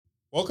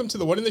Welcome to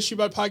the What in the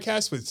Shoebot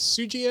podcast with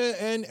Sujia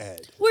and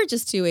Ed. We're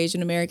just two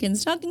Asian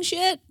Americans talking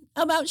shit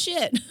about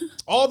shit.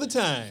 All the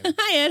time.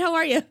 Hi, Ed. How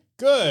are you?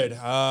 Good.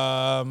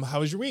 How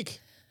was your week?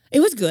 It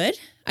was good.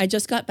 I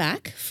just got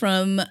back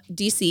from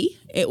D.C.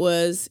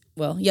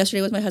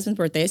 Yesterday was my husband's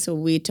birthday, so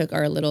we took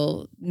our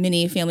little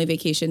mini family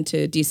vacation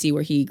to D.C.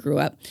 where he grew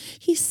up.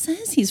 He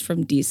says he's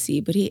from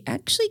D.C., but he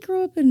actually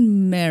grew up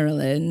in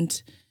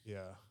Maryland.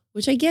 Yeah.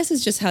 Which I guess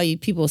is just how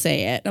people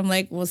say it. I'm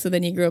like, well, so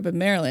then you grew up in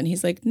Maryland.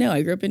 He's like, no,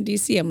 I grew up in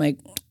D.C. I'm like,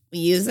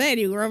 you said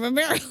you grew up in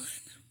Maryland.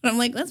 I'm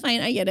like, that's fine.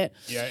 I get it.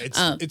 Yeah,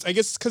 it's I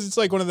guess because it's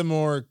like one of the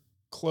more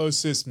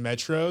closest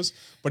metros,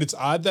 but it's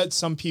odd that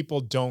some people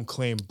don't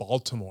claim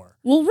Baltimore.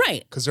 Well,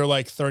 right. Because they're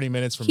like 30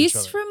 minutes from each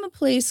other. He's from a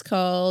place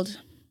called,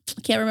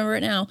 I can't remember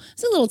it now.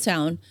 It's a little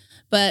town.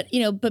 But,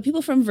 but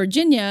people from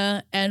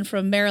Virginia and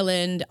from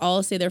Maryland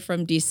all say they're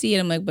from D.C.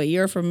 And I'm like, but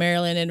you're from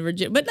Maryland and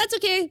Virginia. But that's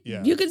okay.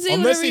 Yeah. You can say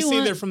Unless whatever they you say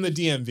want. they're from the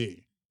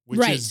DMV,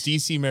 which is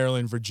D.C.,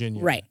 Maryland,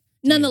 Virginia. Right.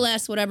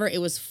 Nonetheless, whatever.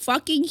 It was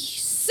fucking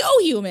so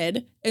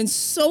humid and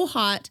so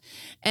hot.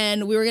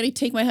 And we were going to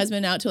take my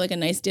husband out to like a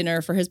nice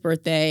dinner for his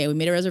birthday. And we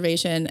made a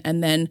reservation.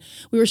 And then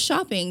we were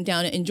shopping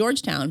down in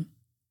Georgetown.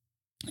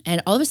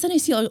 And all of a sudden I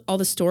see all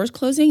the stores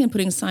closing and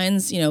putting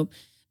signs,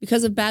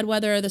 because of bad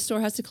weather, the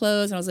store has to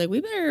close. And I was like,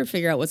 we better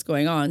figure out what's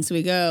going on. So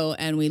we go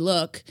and we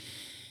look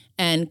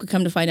and we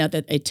come to find out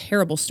that a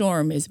terrible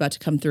storm is about to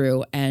come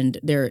through and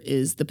there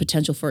is the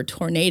potential for a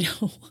tornado.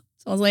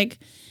 So I was like,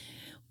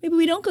 maybe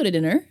we don't go to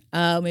dinner.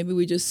 Maybe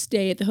we just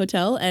stay at the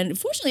hotel. And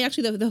fortunately,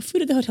 actually, the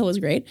food at the hotel was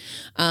great.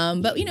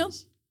 But, we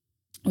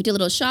did a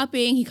little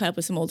shopping. He caught up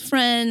with some old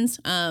friends.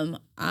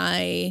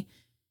 I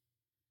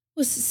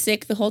was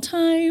sick the whole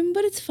time,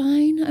 but it's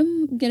fine.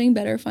 I'm getting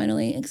better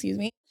finally. Excuse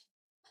me.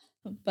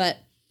 But,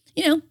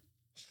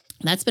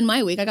 that's been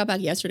my week. I got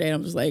back yesterday and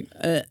I'm just like,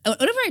 whenever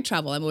I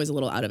travel, I'm always a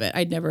little out of it.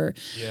 I'm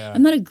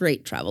not a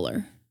great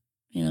traveler,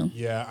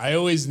 Yeah, I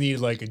always need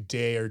like a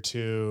day or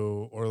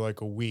two or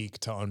like a week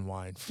to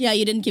unwind. Yeah,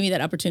 you didn't give me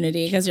that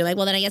opportunity because you're like,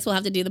 well, then I guess we'll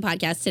have to do the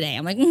podcast today.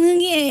 I'm like,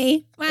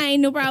 yay,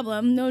 fine, no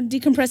problem. No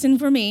decompressing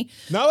for me.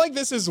 Not like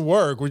this is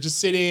work. We're just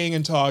sitting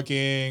and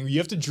talking. You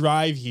have to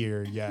drive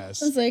here,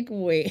 yes. I was like,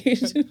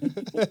 wait.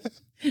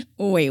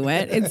 Wait,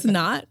 what? It's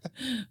not?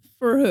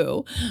 For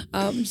who?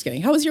 I'm just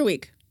kidding. How was your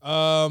week?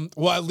 Well,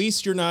 at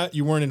least you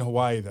weren't in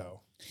Hawaii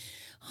though.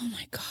 Oh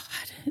my God.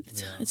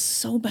 It's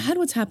so bad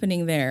what's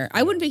happening there.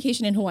 I wouldn't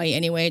vacation in Hawaii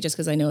anyway, just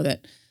because I know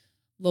that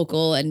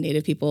local and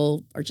native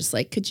people are just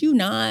like, could you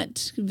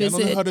not visit? I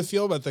don't know how to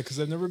feel about that because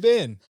I've never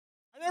been.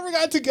 I never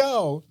got to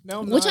go.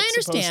 No, which I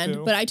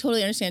understand, but I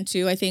totally understand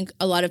too. I think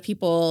a lot of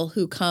people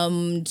who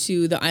come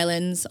to the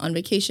islands on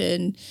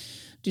vacation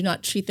do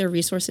not treat their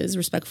resources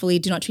respectfully,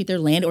 do not treat their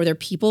land or their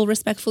people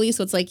respectfully.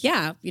 So it's like,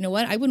 yeah, you know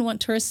what? I wouldn't want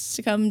tourists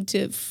to come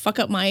to fuck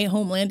up my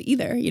homeland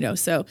either,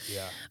 so.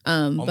 Yeah.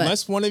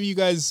 Unless one of you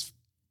guys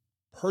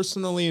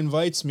personally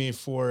invites me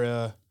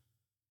for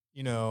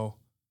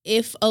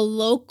if a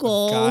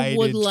local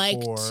would like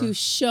tour to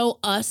show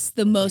us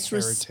the most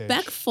heritage.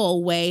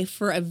 Respectful way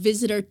for a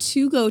visitor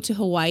to go to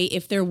Hawaii,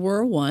 if there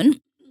were one,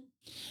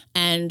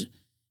 and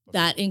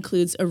that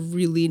includes a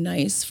really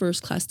nice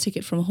first-class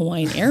ticket from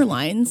Hawaiian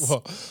Airlines.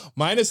 Well,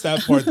 minus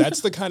that part,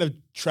 that's the kind of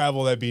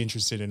travel I'd be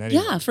interested in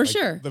anyway. Yeah, for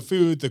sure. The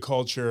food, the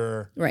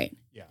culture. Right.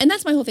 Yeah. And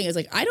that's my whole thing is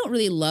like, I don't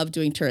really love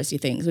doing touristy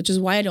things, which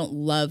is why I don't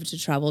love to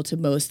travel to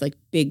most like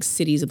big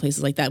cities and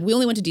places like that. We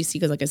only went to DC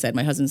because like I said,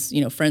 my husband's,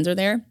 friends are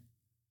there.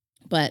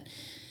 But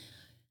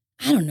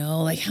I don't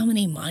know, like how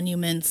many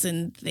monuments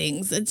and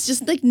things. It's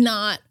just like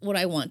not what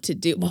I want to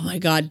do. Oh my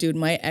God, dude,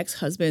 my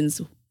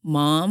ex-husband's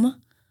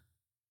mom,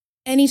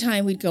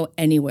 anytime we'd go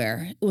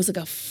anywhere, it was like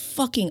a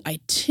fucking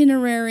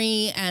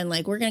itinerary and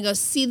like, we're going to go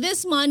see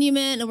this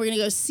monument and we're going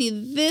to go see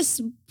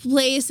this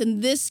place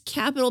and this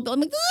Capitol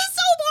building. I'm like, this is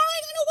so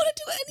boring. I don't want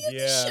to do any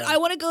of this shit. I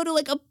want to go to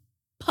like a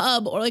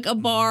pub or like a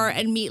bar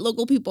and meet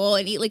local people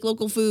and eat like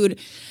local food.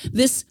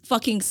 This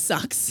fucking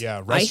sucks.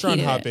 Yeah, restaurant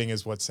hopping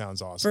is what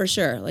sounds awesome. For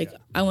sure. Like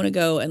I want to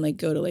go and like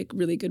go to like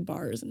really good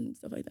bars and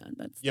stuff like that.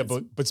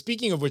 But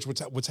speaking of which,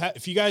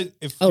 if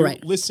you're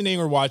listening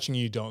or watching,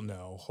 you don't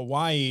know,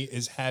 Hawaii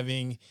is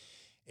having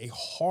a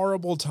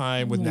horrible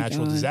time with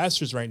natural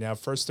disasters right now.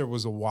 First, there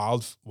was a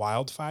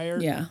wildfire.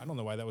 Yeah. I don't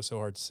know why that was so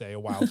hard to say, a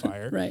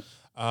wildfire. Right.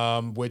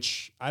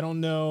 Which I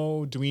don't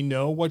know. Do we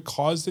know what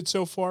caused it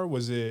so far?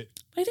 Was it?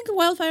 I think the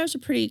wildfires are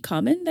pretty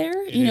common there,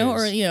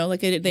 like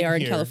they are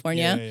in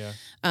California.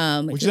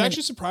 Yeah. Which is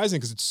actually surprising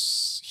because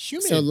it's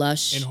humid, so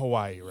lush in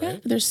Hawaii, right? Yeah,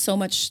 there's so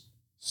much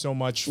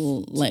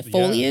like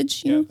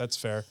foliage. Yeah, that's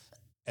fair.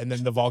 And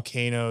then the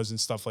volcanoes and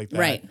stuff like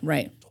that.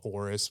 Right.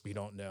 Taurus, we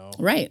don't know.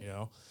 Right.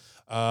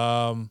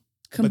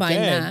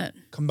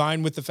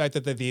 Combined with the fact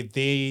that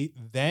they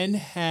then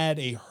had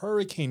a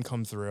hurricane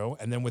come through,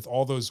 and then with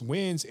all those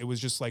winds, it was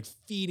just like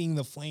feeding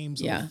the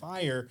flames of the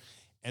fire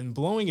and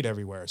blowing it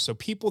everywhere. So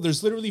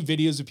there's literally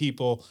videos of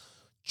people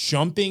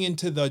jumping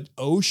into the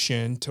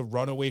ocean to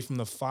run away from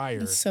the fire.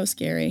 It's so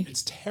scary.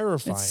 It's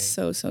terrifying. It's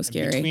so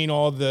scary. And between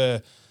all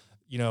the,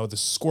 the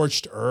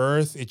scorched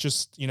earth, it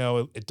just,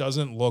 it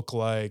doesn't look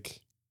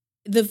like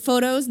The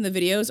photos and the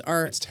videos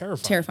are It's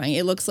terrifying. Terrifying.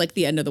 It looks like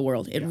the end of the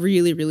world. It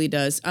really, really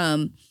does.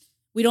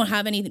 We don't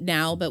have any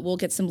now, but we'll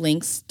get some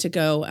links to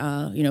go,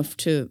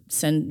 to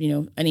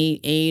send, any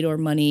aid or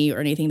money or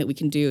anything that we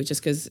can do,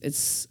 just because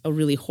it's a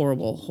really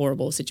horrible,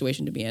 horrible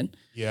situation to be in.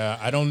 Yeah,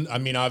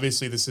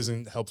 obviously this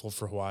isn't helpful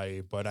for Hawaii,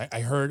 but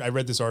I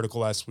read this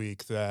article last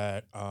week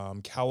that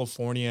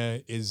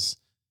California is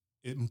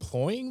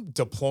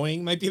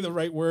deploying might be the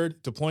right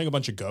word, deploying a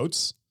bunch of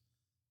goats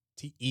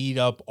to eat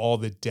up all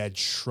the dead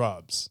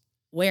shrubs.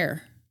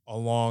 Where?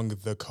 Along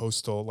the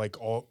coastal,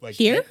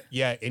 here?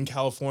 In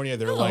California,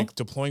 they're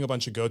deploying a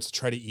bunch of goats to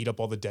try to eat up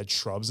all the dead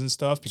shrubs and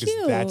stuff because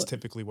that's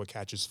typically what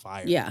catches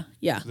fire. Yeah.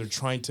 So they're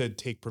trying to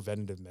take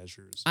preventative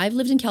measures. I've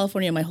lived in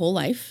California my whole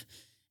life.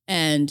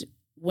 And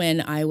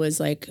when I was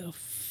like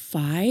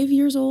 5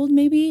 years old,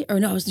 maybe, or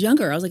no, I was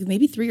younger. I was like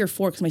maybe 3 or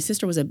 4 because my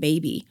sister was a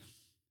baby.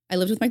 I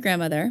lived with my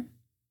grandmother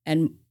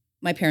and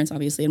my parents,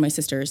 obviously, and my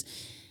sisters.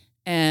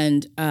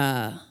 And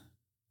a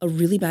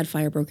really bad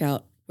fire broke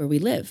out where we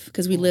live,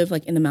 because we live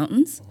like in the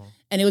mountains,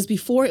 and it was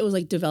before it was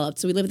like developed.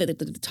 So we lived at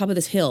the top of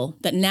this hill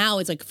that now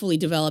it's like fully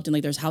developed and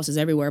like there's houses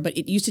everywhere, but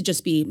it used to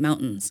just be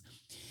mountains.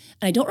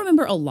 And I don't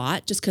remember a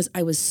lot just because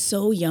I was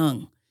so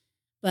young,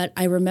 but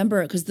I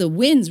remember because the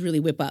winds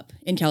really whip up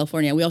in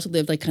California. We also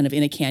lived like kind of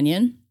in a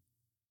canyon.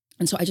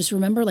 And so I just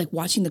remember like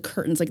watching the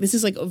curtains. Like this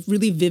is like a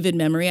really vivid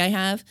memory I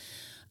have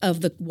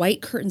of the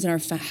white curtains in our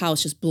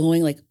house just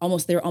blowing like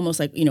they're almost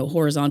like,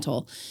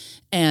 horizontal.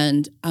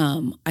 And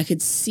I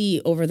could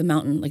see over the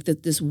mountain, like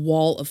this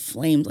wall of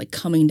flames, like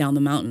coming down the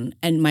mountain.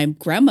 And my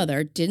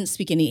grandmother didn't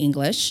speak any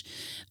English.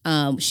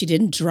 She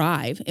didn't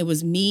drive. It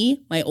was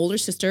me, my older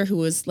sister, who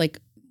was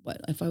like,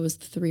 what, if I was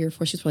 3 or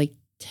 4, she was probably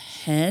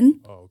 10.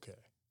 Oh, okay.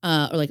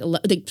 Or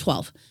like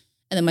 12.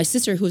 And then my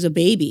sister, who was a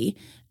baby,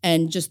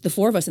 and just the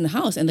 4 of us in the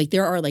house. And like,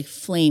 there are like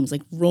flames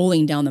like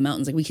rolling down the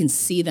mountains. Like we can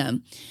see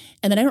them.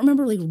 And then I don't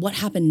remember like what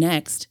happened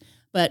next,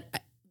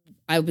 but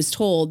I was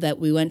told that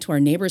we went to our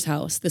neighbor's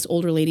house, this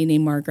older lady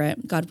named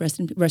Margaret, God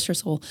rest her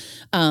soul.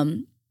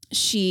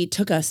 She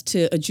took us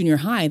to a junior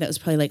high that was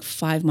probably like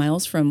 5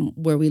 miles from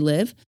where we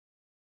live.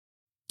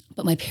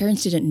 But my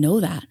parents didn't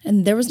know that.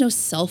 And there was no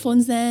cell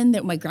phones then.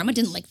 That my grandma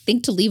didn't like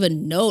think to leave a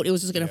note. It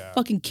was just like a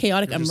fucking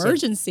chaotic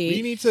emergency. Like,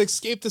 we need to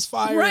escape this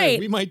fire. Right.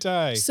 We might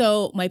die.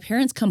 So my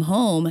parents come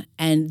home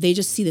and they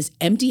just see this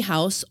empty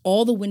house,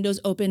 all the windows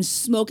open,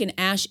 smoke and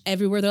ash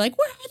everywhere. They're like,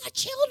 where are the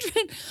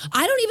children?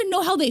 I don't even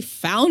know how they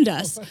found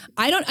us.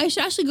 I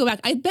should actually go back.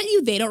 I bet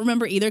you they don't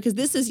remember either, because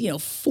this is,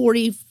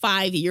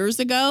 45 years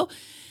ago.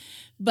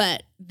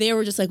 But they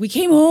were just like, we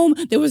came home,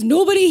 there was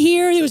nobody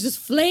here, there was just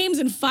flames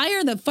and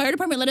fire. The fire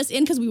department let us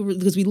in because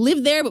we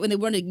lived there, but when we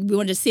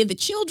wanted to save the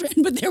children,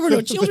 but there were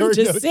no children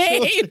to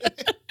save.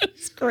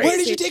 It's crazy. Where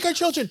did you take our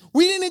children?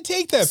 We didn't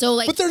take them.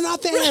 So but they're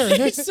not there.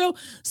 Right?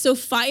 So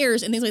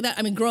fires and things like that.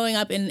 I mean, growing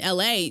up in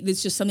LA,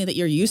 it's just something that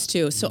you're used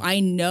to. So I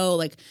know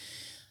like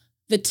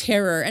the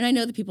terror, and I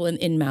know the people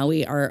in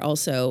Maui are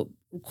also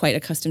quite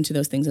accustomed to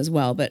those things as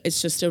well, but it's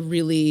just a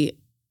really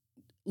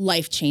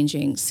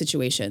life-changing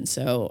situation.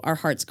 So our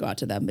hearts go out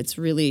to them. It's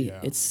really,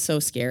 it's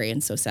so scary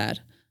and so sad.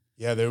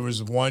 Yeah, there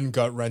was one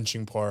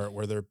gut-wrenching part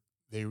where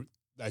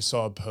I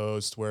saw a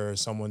post where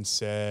someone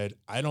said,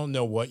 I don't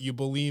know what you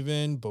believe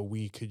in, but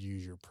we could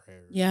use your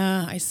prayers.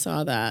 Yeah, I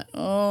saw that.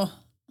 Oh,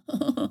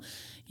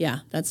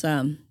 yeah, that's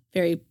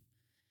very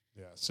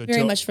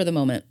much for the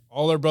moment.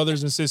 All our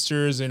brothers and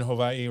sisters in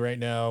Hawaii right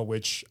now,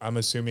 which I'm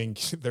assuming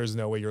there's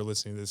no way you're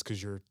listening to this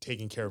because you're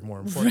taking care of more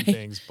important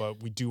things,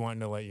 but we do want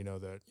to let you know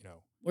that,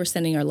 we're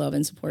sending our love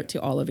and support to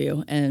all of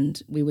you,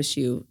 and we wish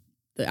you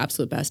the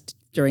absolute best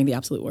during the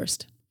absolute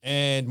worst.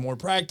 And more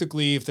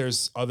practically, if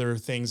there's other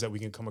things that we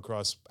can come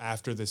across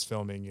after this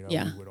filming,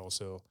 we would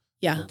also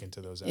look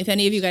into those. If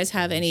any of you guys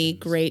have any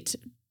great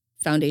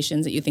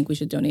foundations that you think we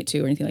should donate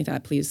to or anything like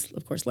that, please,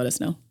 of course, let us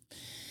know.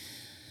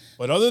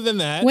 But other than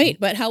that... Wait,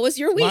 but how was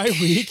your week? My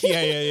week?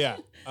 Yeah.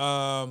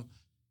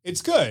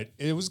 It's good.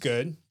 It was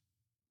good.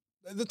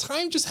 The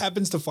time just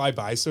happens to fly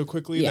by so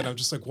quickly that I'm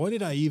just like, what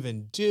did I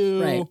even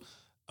do? Right.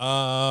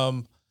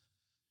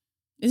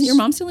 Isn't your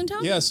mom still in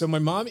town? Yeah, so my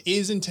mom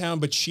is in town,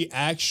 but she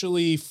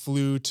actually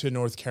flew to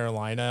North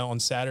Carolina on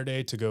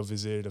Saturday to go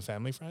visit a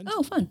family friend.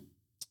 Oh, fun.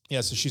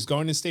 Yeah, so she's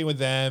going to stay with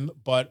them.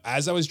 But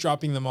as I was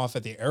dropping them off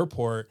at the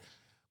airport,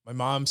 my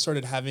mom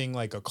started having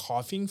like a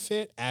coughing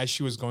fit as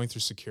she was going through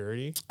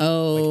security.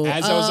 Oh, like,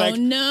 as I was like,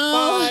 no.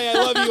 Bye,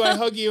 I love you, I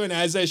hug you. And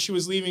as she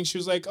was leaving, she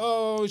was like,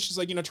 oh, she's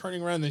like,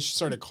 turning around. And then she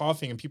started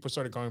coughing and people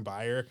started going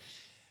by her.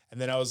 And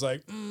then I was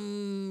like,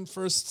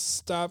 first,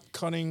 stop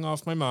cutting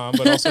off my mom.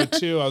 But also,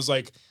 too, I was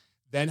like,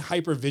 then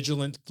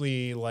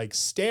hyper-vigilantly, like,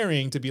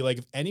 staring to be like,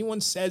 if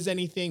anyone says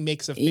anything,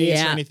 makes a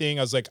face or anything,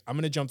 I was like, I'm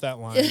going to jump that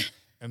line.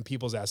 And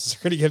people's asses are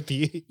going to get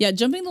beat. Yeah,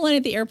 jumping the line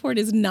at the airport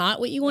is not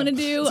what you want to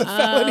do. It's a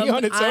felony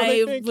on its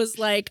own, I was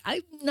like,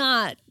 I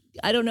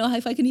don't know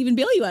if I can even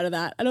bail you out of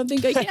that. I don't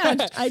think I can.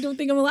 I don't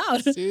think I'm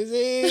allowed.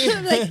 Susie.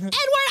 I'm like, Edward,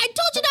 I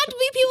told you not to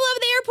beat people up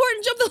at the airport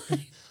and jump the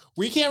line.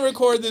 We can't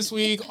record this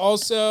week.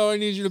 Also, I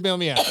need you to bail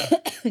me out.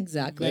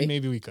 Exactly. Then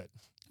maybe we could.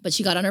 But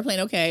she got on her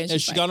plane okay.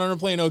 And she got on her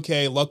plane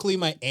okay. Luckily,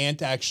 my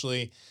aunt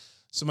actually,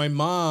 so my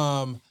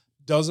mom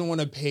doesn't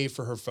want to pay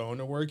for her phone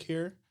to work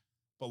here.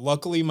 But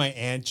luckily, my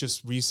aunt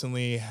just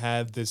recently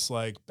had this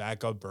like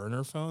backup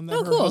burner phone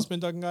that her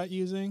husband got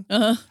using.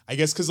 I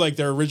guess because like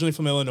they're originally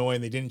from Illinois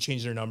and they didn't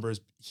change their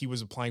numbers. He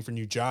was applying for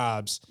new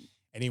jobs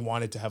and he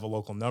wanted to have a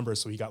local number.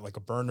 So he got like a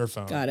burner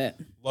phone. Got it.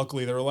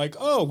 Luckily, they were like,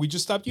 oh, we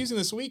just stopped using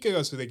this a week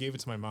ago. So they gave it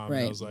to my mom. Right.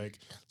 And I was like,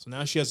 so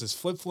now she has this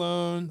flip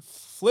phone.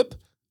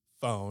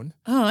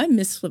 Oh, I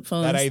miss flip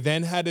phones. That I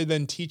then had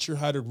to teach her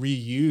how to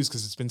reuse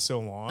because it's been so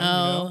long. You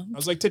know? I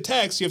was like, to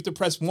text, you have to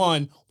press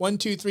 1,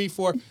 2, 3,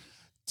 4.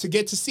 To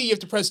get to C, you have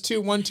to press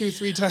 2, 1, 2,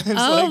 3 times.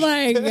 Oh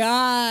my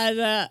God.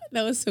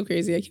 That was so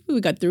crazy. I can't believe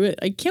we got through it.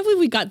 I can't believe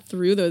we got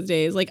through those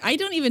days. Like, I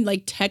don't even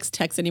like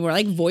text anymore. I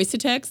like voice to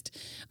text.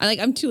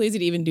 I'm too lazy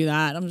to even do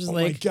that. I'm just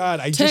like, oh my God.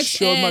 I just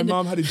showed my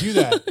mom how to do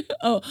that.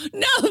 Oh,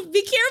 no,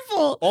 be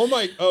careful.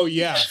 Oh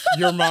yeah.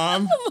 Your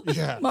mom.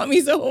 Yeah.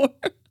 Mommy's a whore.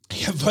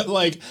 Yeah, but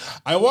like,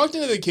 I walked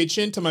into the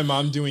kitchen to my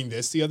mom doing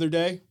this the other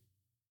day.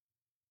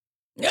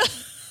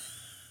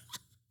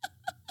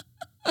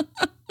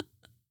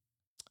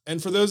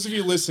 And for those of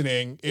you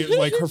listening,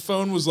 like her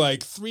phone was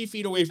like 3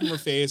 feet away from her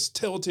face,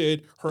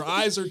 tilted. Her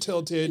eyes are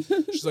tilted.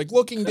 She's like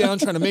looking down,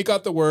 trying to make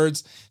out the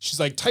words. She's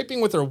like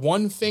typing with her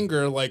one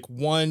finger, like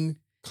one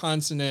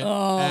consonant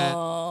at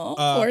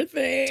poor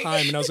thing.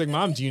 time. And I was like,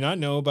 Mom, do you not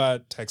know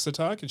about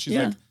text-to-talk? And she's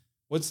like,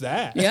 what's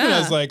that? Yeah. And I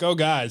was like, oh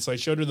God. So I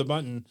showed her the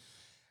button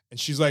and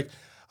she's like,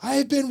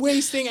 I've been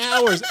wasting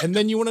hours. And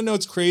then you want to know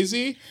what's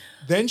crazy?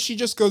 Then she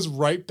just goes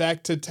right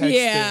back to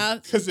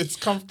texting because it's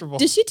comfortable.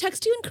 Did she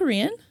text you in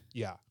Korean?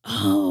 Yeah.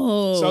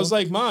 Oh. So I was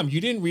like, Mom, you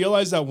didn't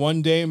realize that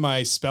one day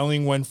my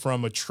spelling went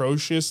from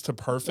atrocious to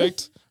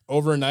perfect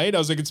overnight? I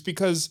was like, it's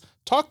because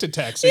talk to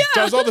text. It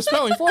does all the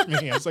spelling for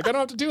me. I was like, I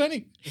don't have to do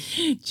any.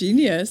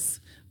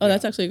 Genius. Oh,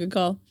 that's actually a good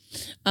call.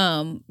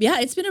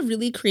 It's been a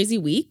really crazy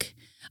week.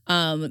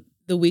 The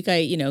week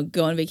I,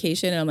 go on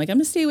vacation and I'm like, I'm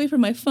going to stay away from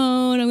my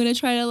phone. I'm going to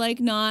try to like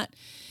not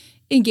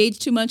engage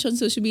too much on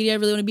social media. I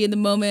really want to be in the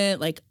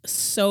moment. Like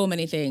so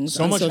many things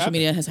on social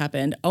media has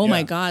happened. Oh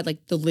my God.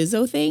 Like the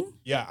Lizzo thing.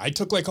 Yeah. I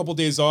took like a couple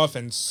days off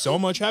and so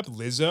much happened.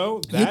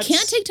 Lizzo. You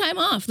can't take time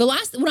off.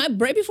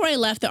 Right before I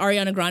left, the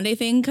Ariana Grande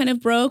thing kind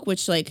of broke,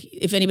 which like,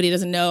 if anybody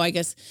doesn't know, I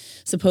guess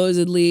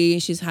supposedly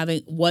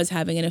was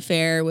having an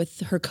affair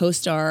with her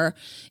co-star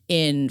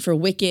for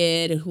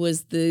Wicked, who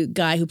was the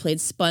guy who played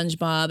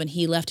SpongeBob, and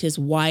he left his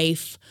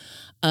wife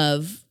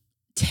of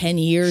 10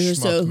 years or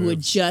so who had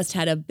just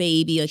had a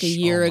baby like a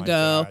year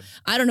ago. God.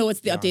 I don't know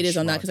what the update is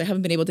on that because I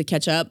haven't been able to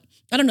catch up.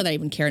 I don't know that I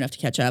even care enough to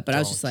catch up, but I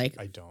was just like,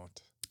 I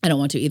don't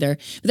want to either.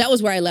 But that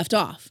was where I left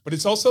off. But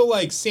it's also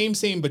like same,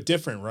 but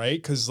different,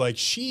 right? Because like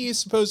she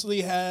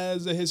supposedly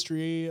has a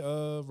history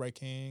of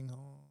wrecking.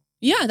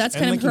 Yeah, that's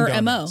kind of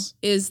her MO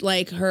is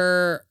like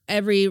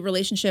every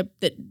relationship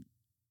that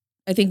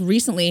I think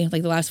recently,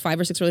 like the last 5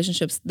 or 6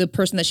 relationships, the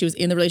person that she was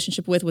in the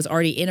relationship with was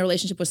already in a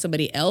relationship with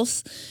somebody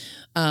else.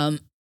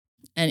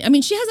 And I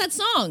mean, she has that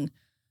song,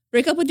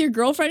 "Break Up with Your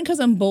Girlfriend Because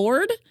I'm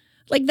Bored."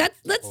 Like that's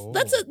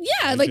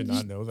I did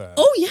not know that.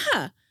 Oh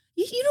yeah,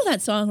 you know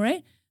that song,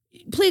 right?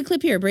 Play a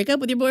clip here. "Break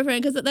up with your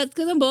boyfriend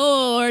because I'm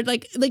bored."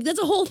 Like that's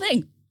a whole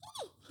thing.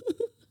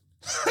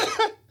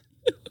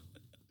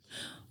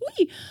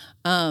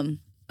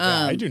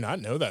 I do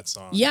not know that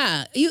song.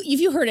 Yeah, if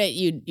you heard it,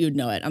 you'd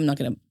know it. I'm not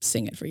gonna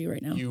sing it for you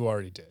right now. You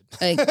already did.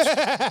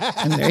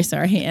 I'm very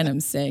sorry, and I'm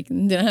sick.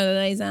 Don't know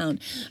how I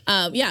sound.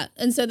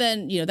 And so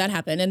then that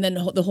happened, and then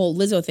the whole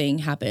Lizzo thing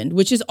happened,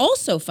 which is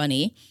also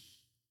funny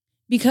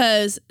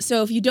because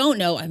if you don't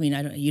know, I mean,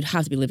 you'd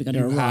have to be living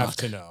under a rock. You have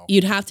to know.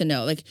 You'd have to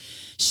know. Like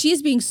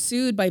she's being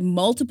sued by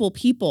multiple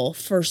people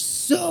for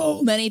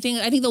so many things.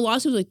 I think the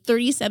lawsuit was like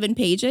 37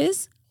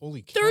 pages.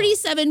 Holy cow.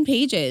 37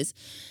 pages,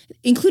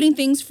 including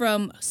things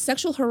from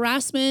sexual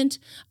harassment,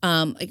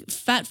 like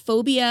fat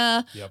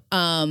phobia,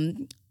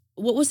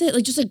 what was it?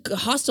 Like just a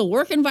hostile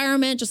work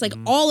environment, just like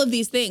all of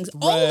these things.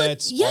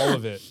 Threats, all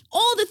of it.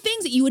 All the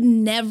things that you would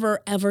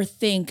never, ever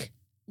think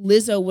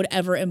Lizzo would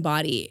ever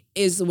embody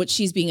is what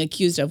she's being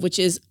accused of, which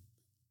is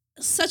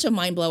such a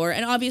mind blower.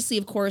 And obviously,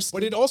 of course.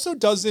 But it also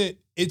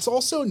it's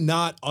also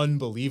not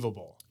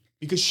unbelievable.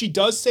 Because she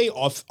does say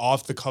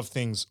off the cuff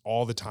things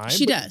all the time.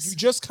 She does. You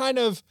just kind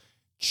of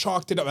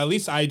chalked it up. At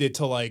least I did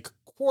to like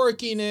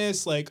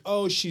quirkiness. Like,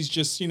 oh, she's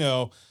just,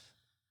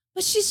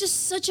 But she's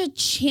just such a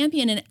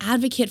champion and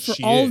advocate for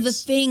all the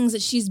things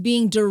that she's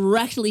being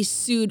directly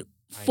sued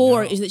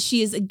for is that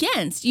she is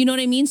against. You know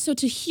what I mean? So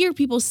to hear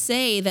people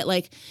say that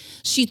like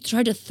she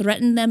tried to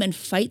threaten them and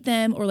fight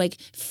them or like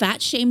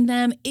fat shame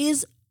them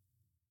is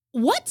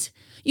what?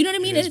 You know what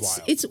I mean?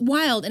 It's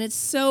wild and it's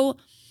so.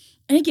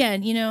 And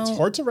again, it's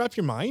hard to wrap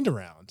your mind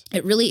around.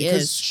 It really is.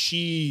 Because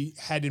she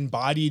had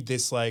embodied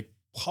this like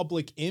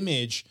public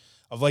image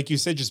of, like you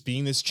said, just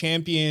being this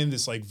champion,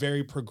 this like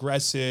very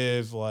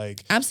progressive,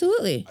 like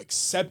absolutely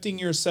accepting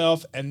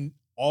yourself. And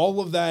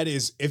all of that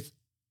is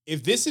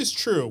if this is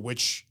true,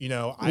 which, you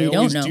know, We I don't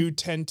always know. do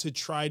tend to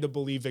try to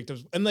believe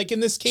victims. And like in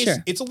this case,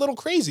 Sure. it's a little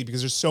crazy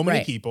because there's so many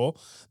Right. people.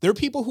 There are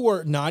people who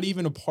are not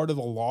even a part of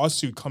the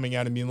lawsuit coming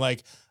out and being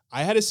like,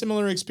 I had a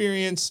similar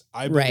experience.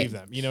 I believe Right.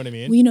 them. You know what I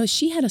mean? Well, you know,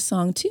 she had a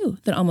song too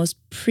that almost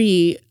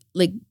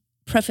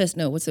preface.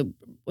 No, what's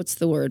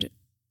the word?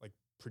 Like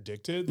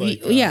predicted?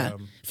 Like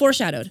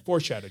Foreshadowed.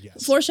 Foreshadowed,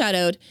 yes.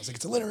 Foreshadowed. I was like,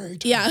 it's a literary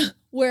term. Yeah,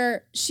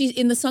 where she's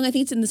in the song. I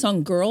think it's in the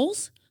song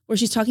 "Girls," where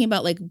she's talking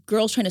about like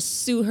girls trying to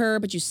sue her,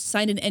 but you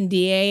signed an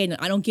NDA, and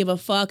I don't give a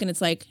fuck. And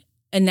it's like,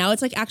 and now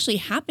it's like actually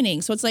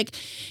happening. So it's like,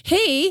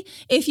 hey,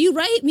 if you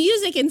write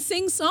music and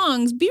sing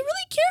songs, be really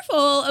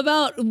careful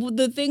about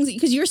the things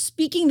because you're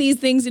speaking these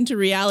things into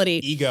reality.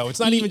 Ego.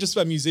 It's not even just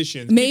about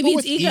musicians. Maybe People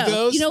it's with ego.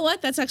 egos, You know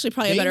what? That's actually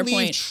probably a better leave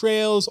point.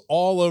 trails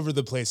all over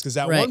the place because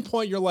at Right. one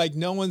point you're like,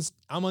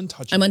 I'm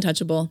untouchable. I'm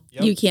untouchable.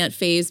 Yep. You can't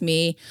phase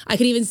me. I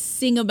could even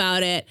sing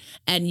about it,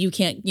 and you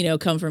can't,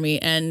 come for me.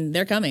 And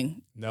they're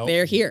coming. No,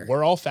 they're here.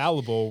 We're all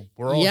fallible.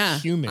 We're all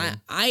human.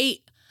 I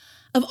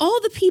of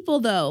all the people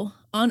though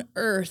on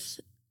Earth,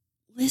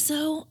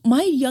 Lizzo,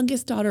 my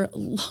youngest daughter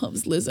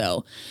loves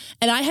Lizzo,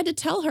 and I had to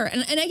tell her,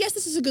 and I guess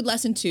this is a good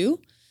lesson too,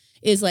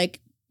 is like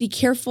be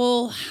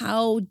careful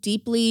how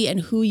deeply and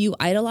who you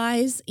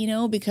idolize,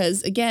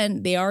 because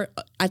again, they are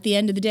at the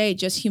end of the day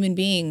just human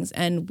beings,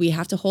 and we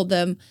have to hold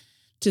them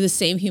to the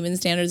same human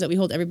standards that we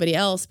hold everybody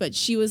else. But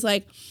she was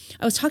like,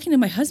 I was talking to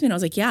my husband, I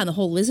was like, yeah, and the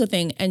whole Lizzo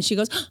thing, and she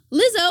goes,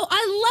 Lizzo,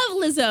 I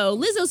love Lizzo.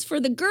 Lizzo's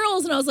for the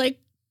girls, and I was like,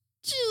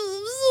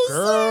 I'm so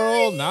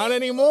Girl, sorry. not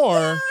anymore.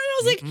 And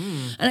I was like,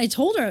 and I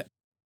told her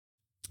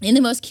in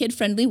the most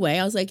kid-friendly way,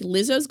 I was like,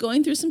 Lizzo's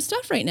going through some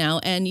stuff right now.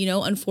 And,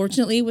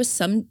 unfortunately with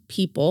some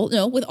people,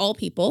 with all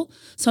people,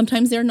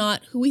 sometimes they're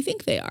not who we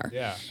think they are.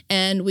 Yeah.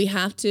 And we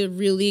have to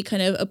really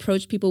kind of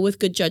approach people with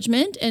good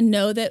judgment and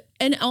know that,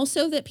 and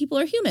also that people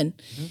are human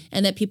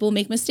and that people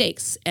make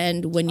mistakes.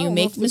 And when you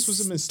make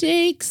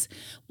mistakes,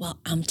 well,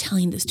 I'm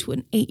telling this to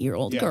an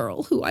 8-year-old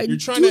girl who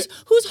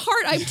whose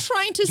heart I'm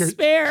trying to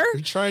spare.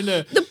 You're trying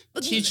to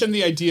teach them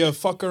the idea of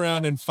fuck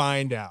around and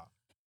find out.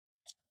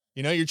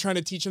 You're trying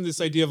to teach them this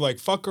idea of like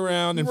fuck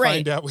around and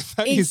find out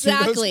without using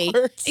those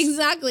words.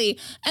 Exactly.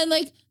 And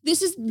like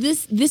this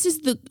is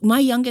my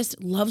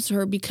youngest loves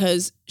her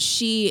because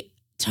she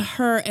to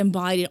her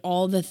embodied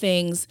all the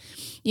things,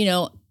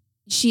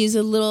 she's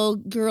a little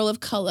girl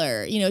of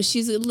color,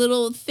 she's a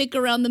little thick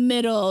around the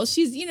middle.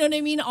 She's, what I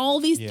mean? All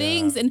these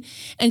things.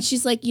 And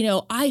she's like,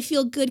 I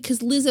feel good because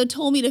Lizzo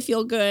told me to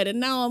feel good.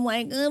 And now I'm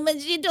like, but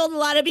she told a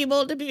lot of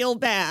people to feel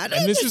bad.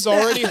 And this is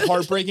already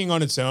heartbreaking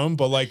on its own.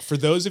 But like, for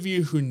those of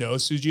you who know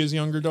Suji's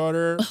younger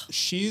daughter,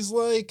 she's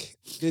like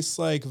this,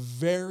 like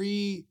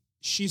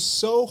she's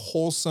so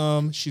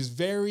wholesome. She's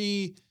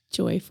very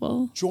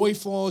joyful.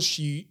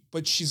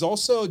 But she's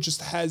also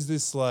just has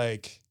this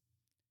like,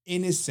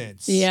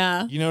 innocence.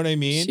 Yeah. You know what I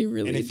mean? She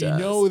really does. And if does.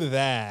 you know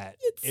that,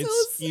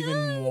 it's so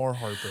even more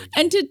heartbreaking.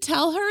 And to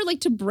tell her,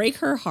 like, to break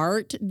her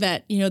heart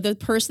that, the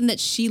person that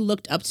she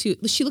looked up to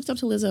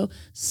Lizzo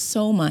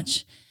so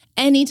much.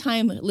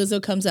 Anytime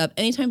Lizzo comes up,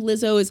 anytime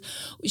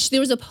Lizzo there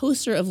was a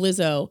poster of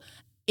Lizzo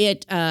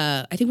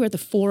I think we were at the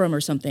Forum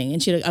or something,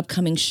 and she had an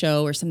upcoming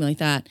show or something like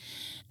that.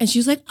 And she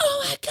was like,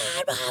 oh my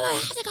God, I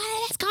have to go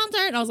to this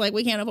concert. And I was like,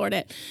 we can't afford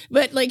it.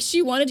 But like,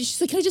 she's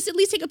like, can I just at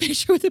least take a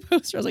picture with the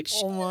poster? I was like,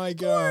 oh my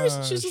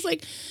God. She's just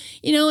like,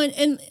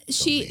 and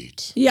she,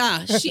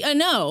 I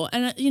know.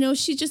 And,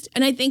 she just,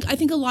 and I think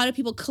a lot of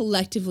people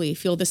collectively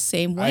feel the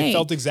same way. I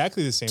felt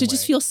exactly the same way. To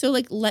just feel so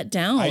like let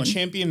down. I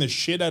championed the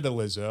shit out of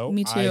Lizzo.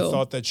 Me too. I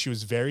thought that she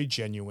was very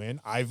genuine.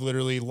 I've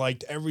literally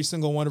liked every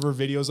single one of her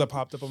videos that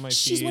popped up on my feed.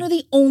 She's one of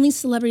the only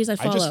celebrities I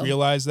follow. I just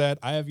realized that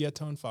I have yet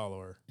to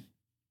unfollow her.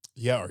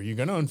 Yeah, are you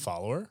going to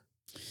unfollow her?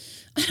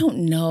 I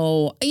don't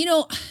know.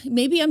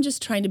 Maybe I'm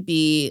just trying to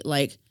be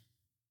like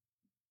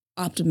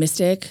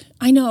optimistic.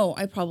 I know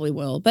I probably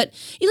will, but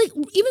like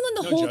even when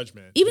the whole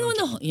judgment. Even when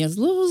the whole there was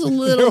a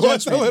little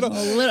judgment. A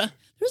little.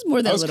 There's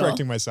more than a little. I was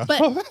correcting myself.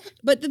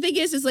 But the thing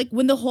is like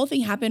when the whole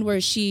thing happened where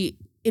I can't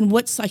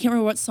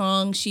remember what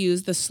song she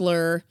used the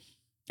slur.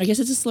 I guess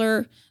it's a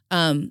slur.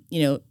 Can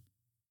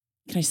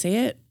I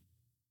say it?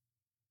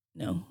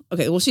 No.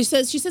 Okay. Well, she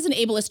says an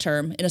ableist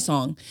term in a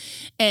song,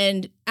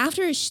 and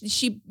after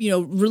she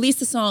released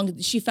the song,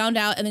 she found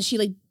out, and then she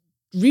like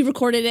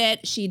re-recorded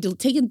it. She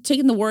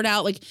taken the word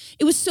out. Like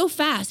it was so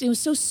fast. It was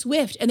so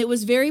swift, and it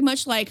was very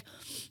much like,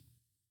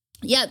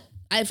 yeah,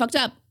 I fucked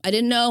up. I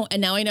didn't know,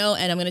 and now I know,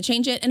 and I'm going to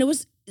change it. And it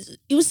was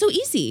so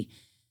easy.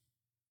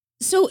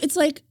 So it's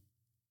like,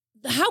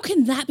 how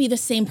can that be the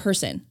same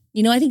person?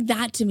 I think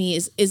that to me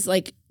is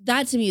like.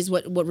 That to me is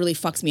what really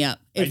fucks me up.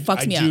 It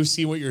fucks me up. I do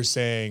see what you're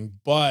saying,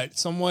 but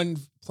someone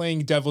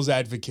playing devil's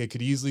advocate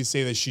could easily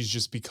say that she's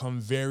just become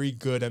very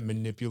good at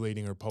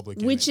manipulating her public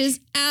image. Which is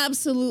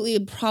absolutely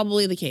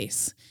probably the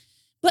case.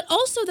 But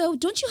also, though,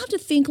 don't you have to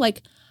think,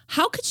 like,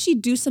 how could she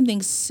do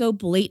something so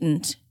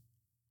blatant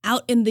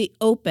out in the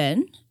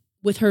open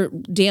with her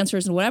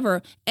dancers and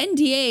whatever?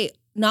 NDA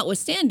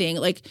notwithstanding,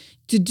 like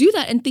to do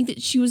that and think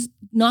that she was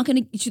not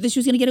going to, that she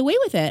was going to get away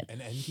with it. An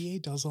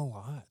NDA does a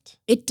lot.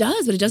 It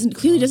does, but it doesn't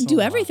clearly doesn't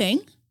do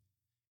everything.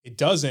 It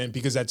doesn't,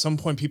 because at some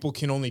point people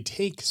can only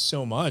take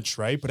so much,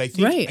 right? But I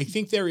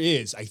think there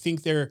is.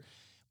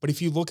 But if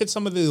you look at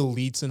some of the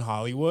elites in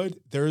Hollywood,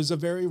 there is a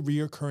very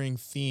reoccurring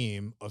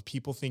theme of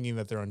people thinking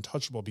that they're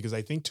untouchable, because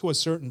I think to a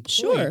certain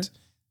point,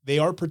 they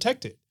are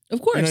protected.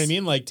 Of course. You know what I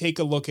mean? Like, take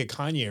a look at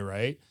Kanye,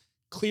 right?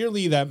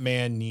 Clearly that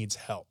man needs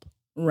help.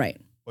 Right.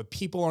 But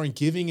people aren't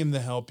giving him the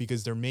help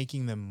because they're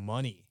making them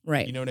money.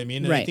 Right. You know what I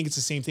mean? And I think it's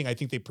the same thing. I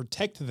think they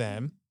protect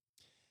them.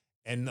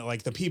 And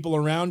like the people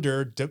around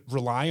her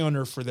rely on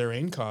her for their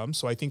income.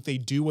 So I think they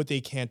do what they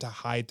can to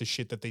hide the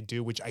shit that they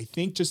do, which I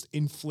think just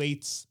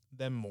inflates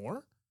them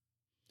more.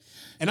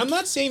 And I'm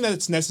not saying that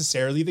it's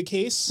necessarily the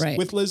case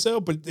with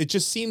Lizzo, but it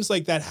just seems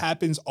like that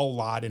happens a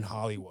lot in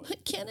Hollywood.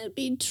 But can it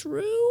be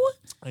true?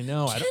 I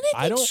know.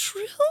 I don't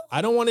true?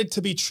 I don't want it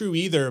to be true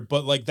either,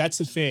 but like that's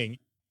the thing.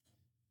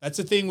 That's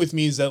the thing with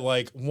me, is that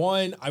like,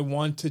 one, I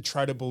want to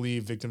try to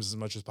believe victims as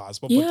much as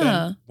possible. But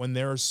then when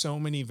there are so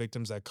many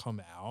victims that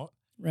come out,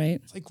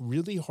 it's like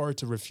really hard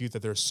to refute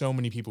that there are so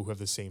many people who have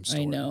the same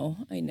story. I know.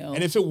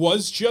 And if it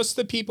was just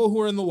the people who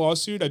are in the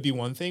lawsuit, I'd be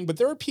one thing. But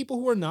there are people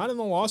who are not in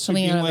the lawsuit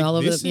being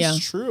like, this is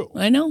true.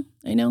 I know.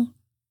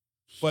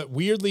 But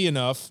weirdly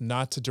enough,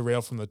 not to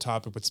derail from the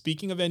topic, but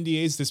speaking of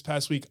NDAs, this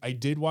past week, I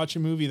did watch a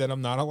movie that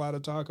I'm not allowed to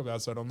talk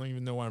about, so I don't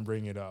even know why I'm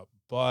bringing it up.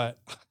 But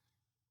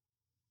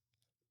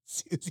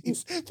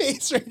Susie's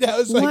face right now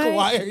is like,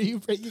 why are you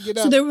bringing it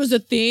up? So there was a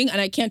thing, and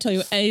I can't tell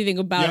you anything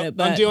about it,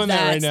 but I'm doing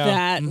that right now.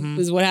 That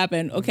was what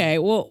happened. Okay,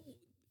 well,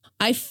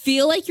 I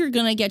feel like you're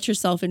going to get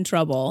yourself in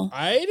trouble.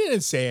 I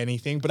didn't say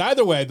anything, but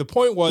either way, the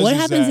point was... What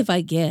happens if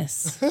I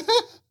guess?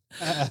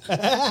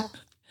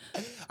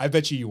 I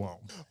bet you won't.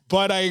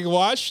 But I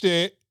watched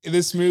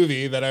this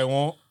movie that I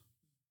won't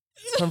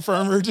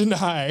confirm or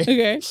deny.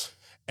 Okay.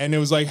 And it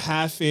was like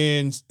half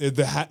in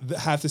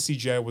half the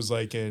CGI was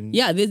like in.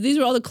 Yeah, these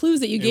are all the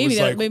clues that you gave me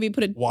that maybe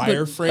put a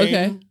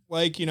wireframe,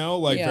 like, you know,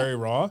 like very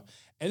raw.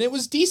 And it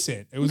was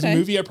decent. It was a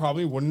movie I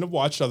probably wouldn't have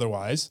watched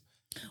otherwise.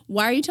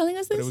 Why are you telling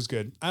us this? But it was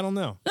good. I don't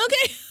know.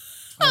 Okay.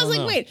 I was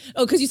like, wait.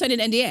 Oh, because you signed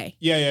an NDA.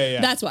 Yeah.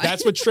 That's why.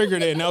 That's what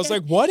triggered it. And I was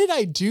like, what did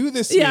I do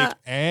this week?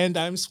 And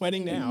I'm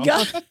sweating now.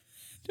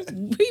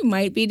 We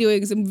might be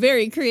doing some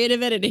very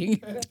creative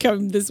editing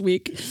come this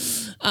week.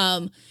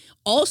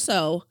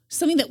 Also,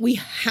 something that we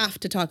have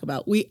to talk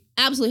about, we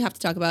absolutely have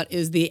to talk about,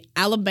 is the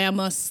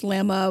Alabama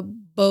Slamma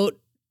boat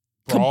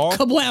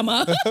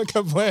Kablama.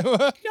 Kablama.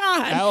 God.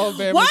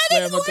 Alabama Why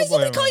Slamma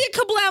are they calling it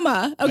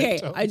Kablama? Okay,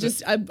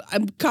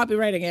 I'm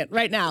copywriting it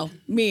right now.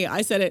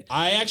 I said it.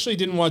 I actually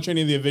didn't watch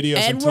any of the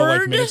videos until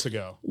like minutes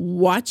ago.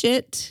 Watch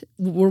it.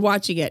 We're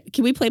watching it.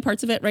 Can we play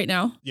parts of it right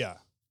now? Yeah.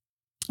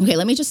 Okay,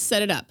 let me just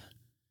set it up.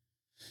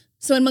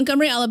 So in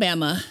Montgomery,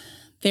 Alabama,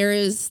 there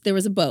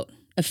was a boat.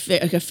 A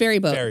ferry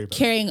boat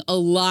carrying a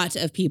lot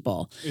of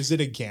people. Is it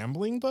a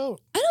gambling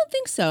boat? I don't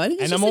think so. I think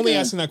it's I'm only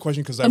asking that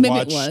question because I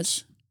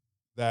watched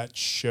that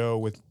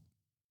show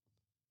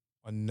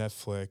on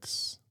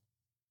Netflix.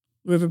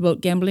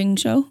 Riverboat gambling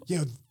show?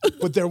 Yeah,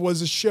 but there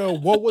was a show.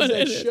 What was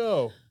that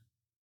show?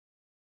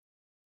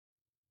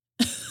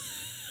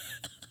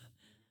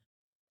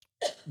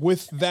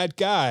 With that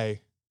guy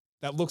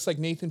that looks like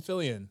Nathan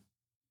Fillion.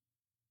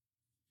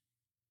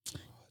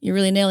 You're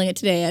really nailing it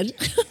today, Ed.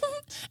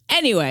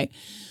 Anyway,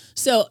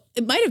 so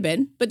it might have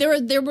been, but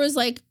there was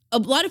like a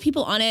lot of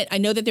people on it. I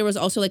know that there was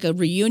also like a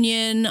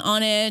reunion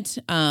on it,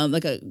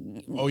 like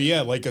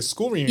a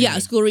school reunion. Yeah,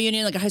 a school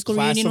reunion, like a high school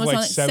reunion was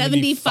on it.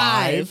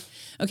 75.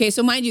 Okay,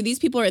 so mind you, these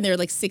people are in their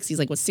like 60s,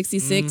 like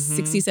 66,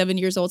 67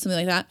 years old, something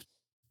like that.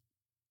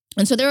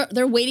 And so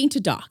they're waiting to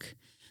dock.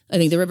 I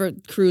think the river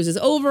cruise is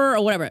over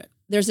or whatever.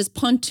 There's this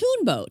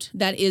pontoon boat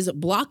that is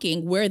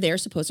blocking where they're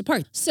supposed to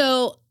park.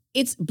 So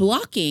it's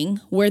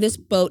blocking where this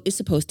boat is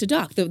supposed to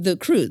dock,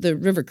 the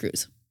river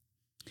cruise.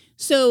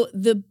 So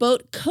the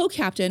boat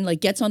co-captain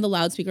like gets on the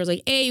loudspeakers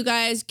like, hey, you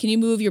guys, can you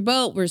move your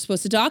boat? We're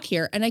supposed to dock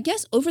here. And I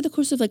guess over the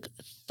course of like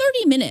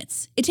 30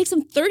 minutes, it takes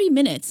them 30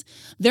 minutes.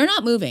 They're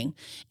not moving.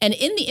 And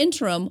in the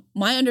interim,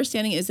 my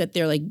understanding is that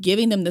they're like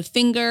giving them the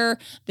finger.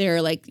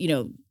 They're like,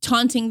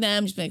 taunting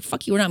them, just like,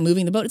 fuck you, we're not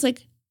moving the boat. It's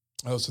like.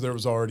 Oh, so there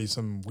was already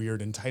some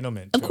weird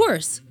entitlement. Of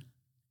course.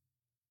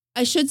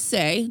 I should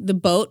say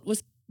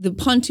the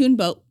pontoon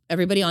boat,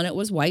 everybody on it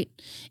was white,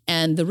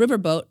 and the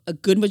riverboat, a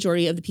good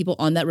majority of the people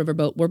on that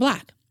riverboat were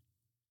black.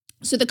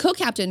 So the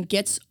co-captain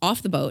gets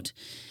off the boat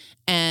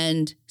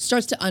and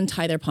starts to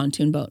untie their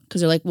pontoon boat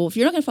because they're like, well, if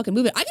you're not going to fucking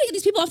move it, I got to get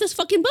these people off this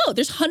fucking boat.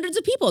 There's hundreds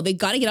of people. They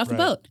got to get off the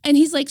boat. And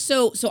he's like,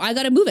 so I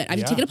got to move it. I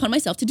have to take it upon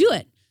myself to do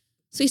it.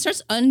 So he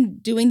starts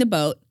undoing the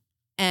boat.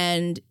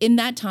 And in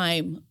that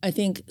time, I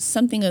think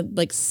something of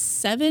like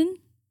 7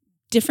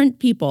 different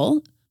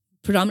people,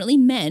 predominantly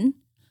men,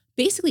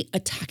 basically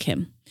attack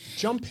him.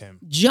 Jump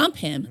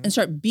him and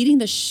start beating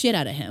the shit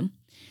out of him.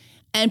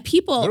 And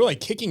people... They're like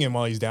kicking him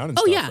while he's down and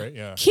stuff, right?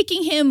 Yeah.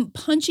 Kicking him,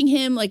 punching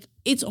him, like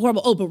it's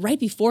horrible. Oh, but right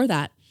before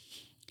that,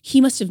 he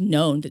must have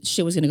known that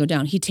shit was going to go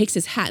down. He takes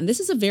his hat, and this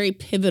is a very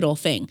pivotal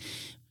thing.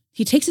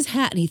 He takes his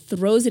hat and he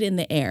throws it in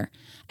the air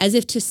as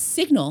if to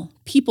signal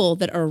people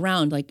that are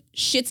around, like,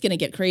 shit's going to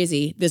get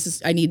crazy.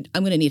 I'm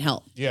going to need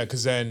help. Yeah,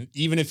 because then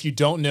even if you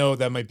don't know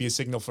that might be a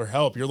signal for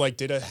help, you're like,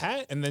 did a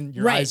hat? And then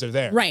your eyes are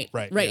there. Right.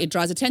 Yeah. It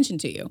draws attention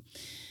to you.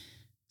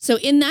 So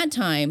in that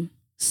time,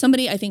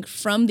 somebody, I think,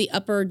 from the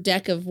upper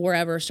deck of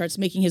wherever starts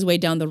making his way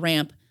down the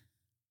ramp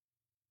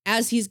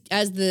as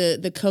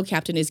the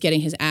co-captain is getting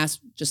his ass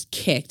just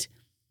kicked.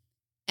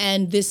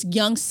 And this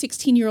young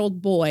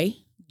 16-year-old boy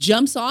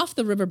jumps off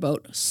the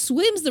riverboat,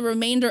 swims the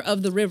remainder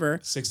of the river.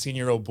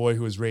 16-year-old boy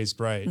who was raised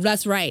right.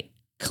 That's right.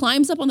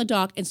 Climbs up on the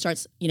dock and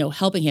starts,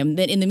 helping him.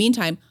 Then in the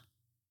meantime,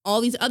 all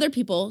these other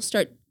people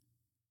start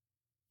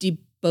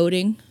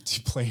deboating.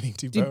 Defloating?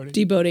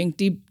 Defloating?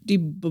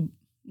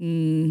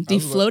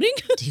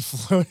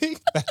 Defloating?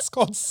 That's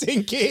called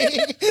sinking.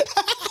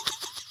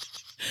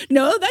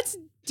 No, that's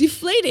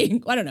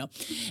deflating. I don't know.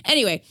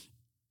 Anyway,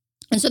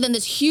 and so then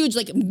this huge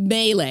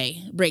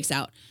melee breaks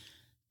out.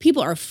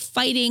 People are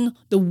fighting.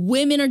 The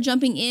women are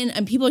jumping in,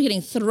 and people are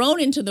getting thrown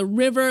into the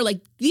river.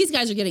 Like, these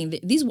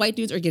white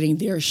dudes are getting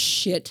their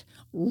shit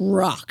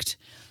rocked.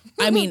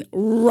 I mean,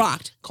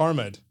 rocked.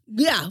 Karma'd.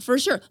 Yeah, for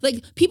sure.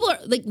 Like, people are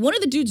one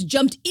of the dudes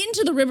jumped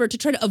into the river to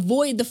try to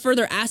avoid the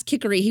further ass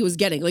kickery he was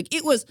getting. Like,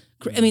 it was,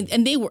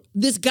 and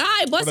this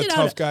guy busted out.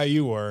 What a tough guy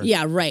you were.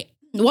 Yeah, right.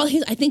 Well,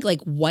 his, I think,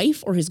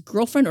 wife or his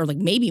girlfriend or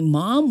maybe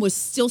mom was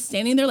still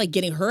standing there,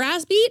 getting her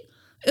ass beat.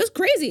 It was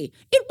crazy.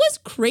 It was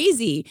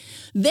crazy.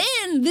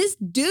 Then this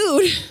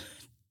dude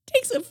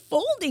takes a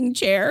folding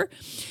chair,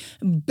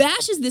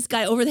 bashes this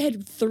guy over the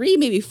head 3,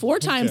 maybe 4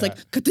 times,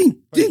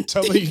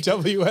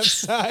 WWF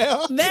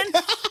style.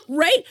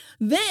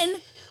 Then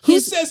who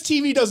says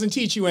TV doesn't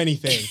teach you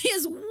anything?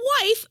 His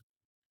wife,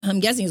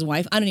 I'm guessing his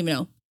wife, I don't even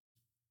know.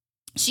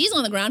 She's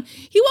on the ground.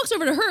 He walks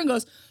over to her and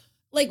goes,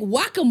 like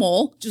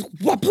whack-a-mole, just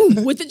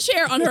wha-boom, with the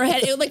chair on her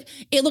head.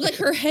 It looked like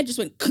her head just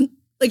went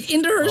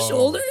into her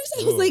shoulders.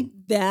 I was like,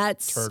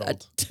 that's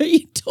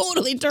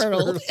totally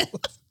turtled.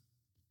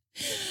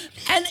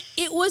 And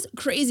it was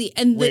crazy.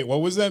 And wait,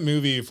 what was that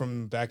movie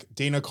from back?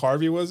 Dana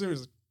Carvey was it? It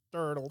was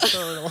turtle.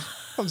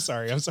 I'm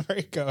sorry.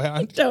 Go on.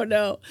 I don't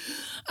know.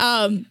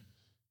 And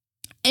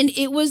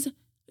it was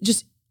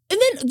just, and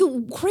then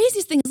the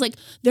craziest thing is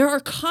there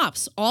are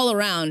cops all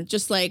around,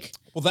 just Well,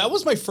 that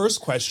was my first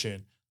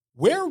question.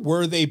 Where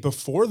were they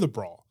before the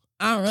brawl?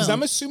 I don't know. Because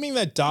I'm assuming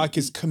that dock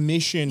is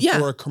commissioned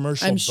for a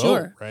commercial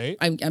boat, right?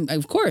 I'm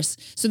of course.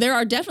 So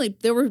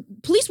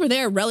police were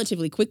there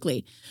relatively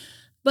quickly.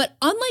 But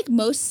unlike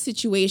most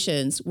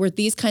situations where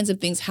these kinds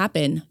of things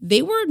happen,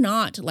 they were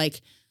not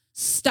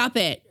stop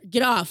it,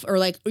 get off, or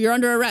you're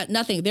under arrest,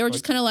 nothing. They were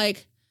just kind of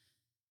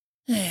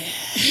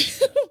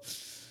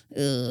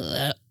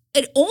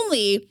and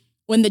only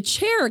when the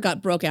chair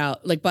got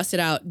busted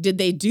out, did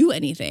they do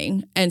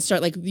anything and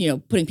start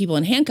putting people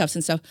in handcuffs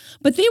and stuff.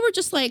 But they were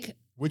just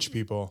which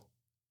people?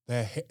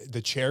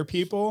 The chair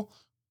people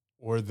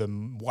or the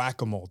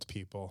whack-a-mole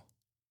people?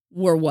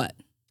 Were what?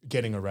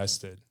 Getting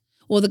arrested.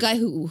 Well, the guy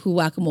who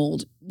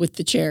whack-a-moled with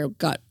the chair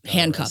got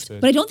handcuffed.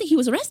 Arrested. But I don't think he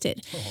was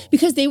arrested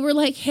because they were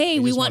hey,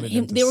 we want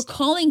him. They were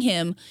calling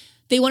him.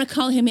 They want to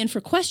call him in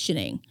for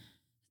questioning.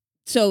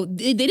 So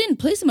they didn't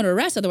place him under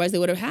arrest. Otherwise, they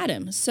would have had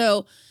him.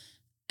 So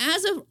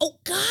oh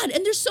God,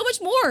 and there's so much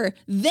more.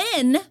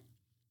 Then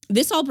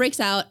this all breaks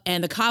out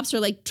and the cops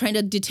are trying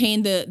to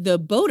detain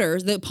the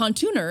boaters, the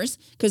pontooners,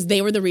 because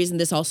they were the reason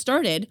this all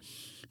started.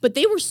 But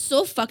they were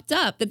so fucked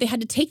up that they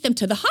had to take them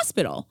to the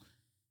hospital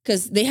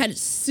because they had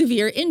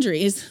severe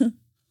injuries.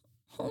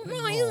 Oh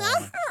my,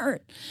 that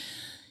hurt.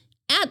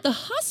 At the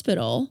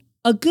hospital,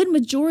 a good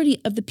majority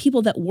of the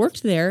people that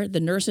worked there, the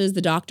nurses,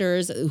 the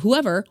doctors,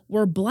 whoever,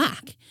 were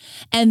Black.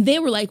 And they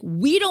were like,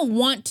 we don't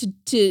want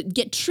to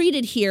get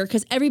treated here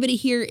because everybody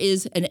here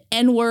is an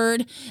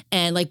N-word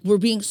and we're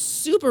being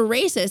super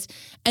racist.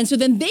 And so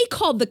then they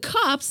called the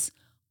cops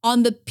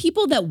on the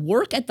people that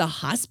work at the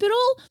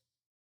hospital.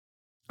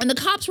 And the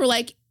cops were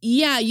like,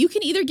 yeah, you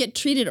can either get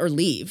treated or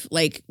leave.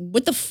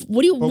 What do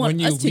you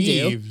want us to do?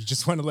 You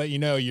just want to let you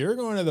know you're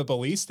going to the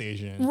police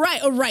station. Right.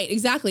 Oh, right.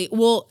 Exactly.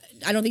 Well,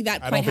 I don't think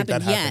that quite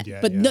happened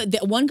yet. But the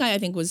one guy I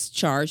think was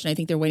charged, and I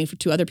think they're waiting for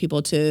 2 other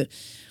people to,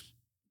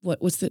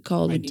 what's it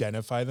called?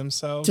 Identify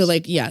themselves? To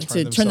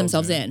turn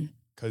themselves in.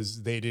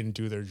 Because they didn't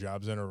do their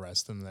jobs and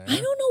arrest them there. I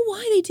don't know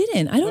why they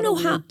didn't. I don't know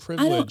how.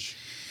 Privilege.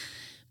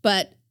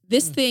 But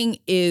this thing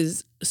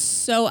is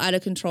so out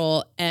of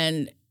control.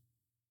 And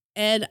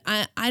Ed,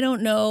 I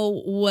don't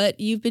know what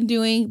you've been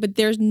doing, but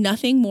there's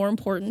nothing more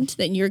important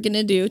than you're going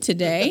to do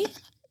today.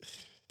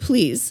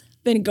 Please,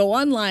 then go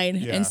online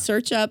and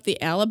search up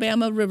the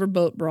Alabama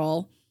Riverboat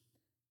Brawl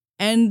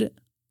and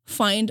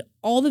find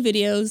all the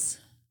videos,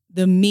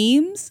 the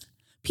memes.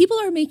 People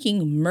are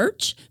making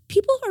merch.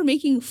 People are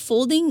making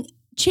folding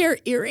chair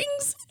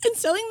earrings and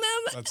selling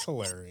them. That's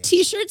hilarious.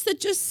 T-shirts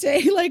that just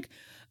say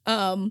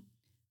August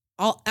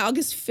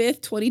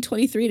 5th,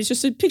 2023. It's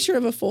just a picture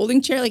of a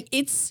folding chair.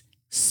 It's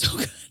so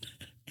good.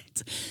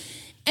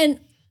 And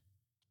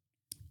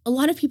a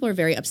lot of people are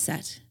very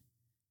upset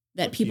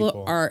that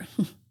people are,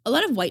 a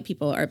lot of white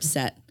people are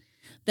upset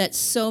that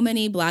so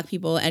many Black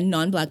people and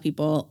non-Black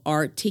people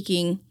are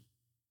taking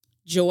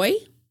joy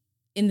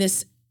in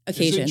this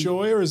occasion. Is it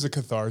joy or is it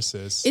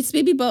catharsis? It's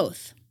maybe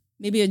both.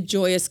 Maybe a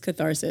joyous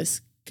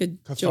catharsis.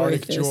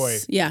 Cathartic joy.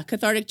 Yeah,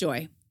 cathartic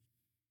joy.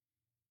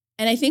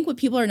 And I think what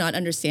people are not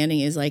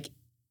understanding is like,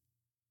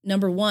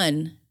 number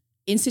one,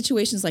 in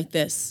situations like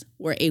this,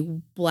 where a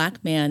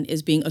Black man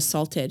is being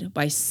assaulted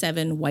by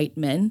 7 white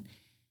men,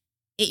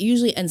 it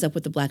usually ends up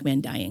with the Black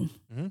man dying.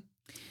 Mm-hmm.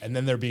 And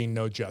then there being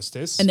no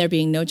justice.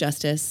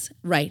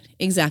 Right,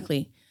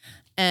 exactly.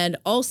 And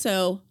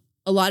also,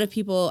 a lot of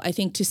people, I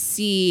think, to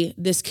see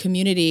this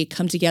community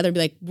come together and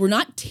be like, we're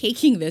not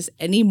taking this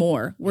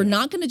anymore. We're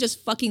not going to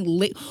just fucking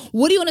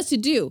what do you want us to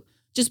do?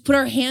 Just put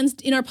our hands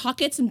in our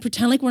pockets and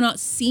pretend like we're not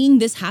seeing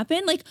this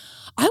happen? Like,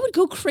 I would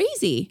go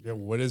crazy. Yeah,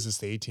 what is this,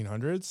 the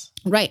 1800s?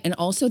 Right. And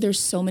also there's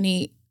so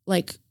many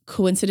like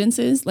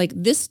coincidences. Like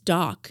this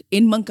dock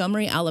in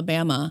Montgomery,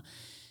 Alabama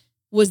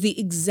was the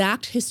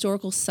exact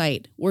historical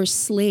site where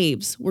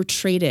slaves were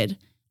traded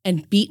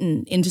and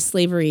beaten into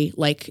slavery,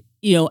 like,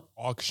 you know,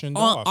 auctioned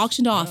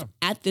off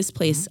at this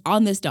place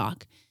on this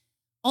dock.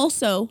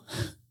 Also,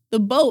 the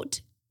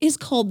boat is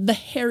called the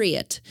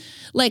Harriet,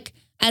 like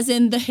as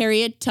in the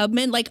Harriet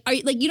Tubman. Like,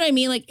 you know what I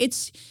mean? Like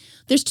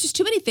there's just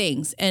too many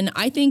things, and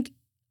I think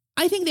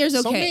there's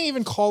okay. Some may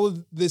even call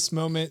this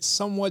moment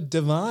somewhat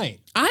divine.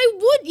 I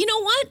would, you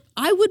know what?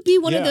 I would be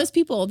one of those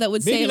people that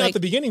would say, maybe not like, the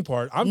beginning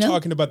part. I'm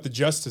talking about the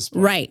justice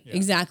part. Right,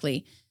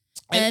 exactly.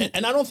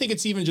 And I don't think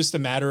it's even just a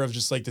matter of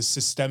just like the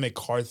systemic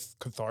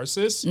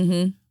catharsis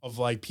of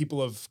like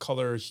people of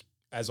color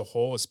as a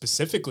whole,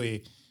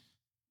 specifically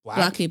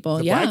black people,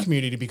 the Black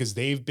community, because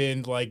they've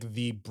been like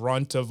the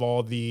brunt of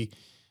all the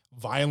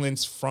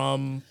violence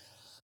from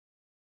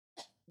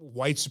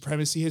white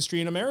supremacy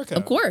history in America.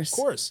 Of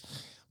course.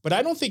 But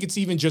I don't think it's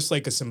even just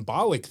like a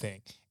symbolic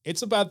thing.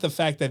 It's about the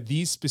fact that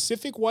these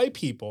specific white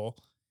people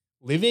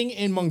living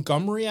in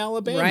Montgomery,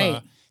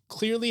 Alabama,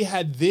 clearly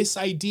had this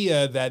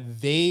idea that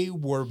they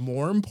were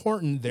more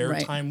important, their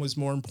time was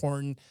more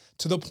important,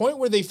 to the point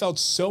where they felt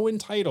so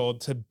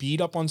entitled to beat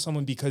up on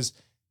someone because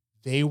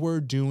they were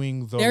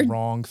doing the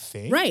wrong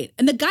thing. Right.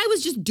 And the guy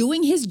was just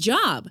doing his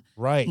job.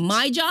 Right.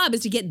 My job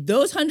is to get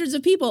those hundreds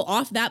of people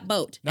off that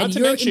boat. Not and to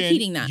you're mention,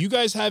 impeding that. You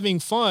guys having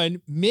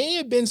fun may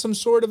have been some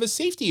sort of a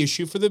safety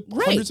issue for the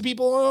hundreds of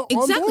people on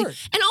board.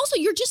 And also,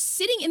 you're just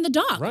sitting in the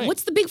dock. Right.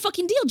 What's the big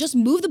fucking deal? Just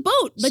move the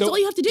boat. That's all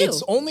you have to do.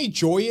 It's only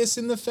joyous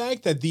in the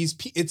fact that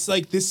it's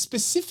like this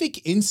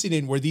specific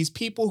incident where these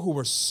people who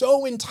were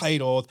so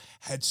entitled,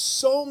 had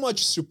so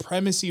much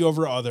supremacy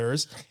over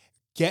others,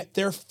 get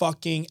their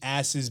fucking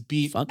asses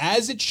beat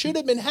as it should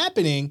have been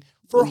happening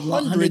for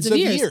hundreds of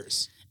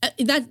years.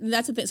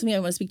 That's something I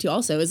want to speak to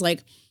also is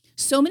like,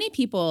 so many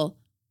people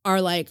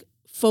are like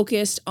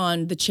focused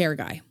on the chair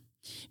guy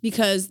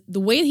because the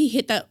way he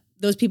hit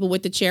those people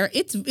with the chair,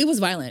 it was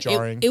violent.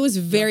 Jarring. It was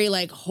very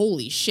like,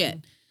 holy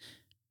shit.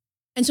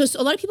 And so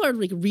a lot of people are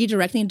like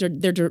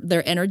redirecting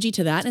their energy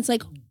to that. And it's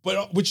like,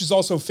 but which is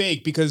also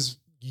fake because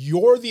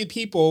you're the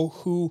people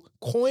who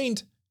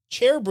coined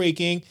chair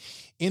breaking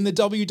in the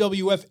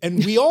WWF.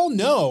 And we all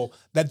know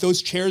that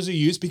those chairs are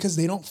used because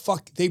they don't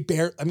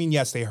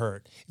yes, they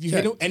hurt. If you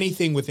hit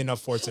anything with enough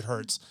force, it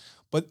hurts.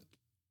 But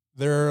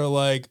they're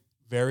like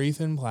very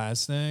thin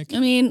plastic. I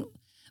mean,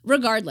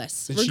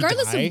 regardless Did she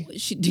die?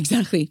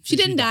 She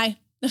didn't die.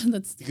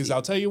 Because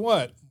I'll tell you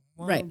what,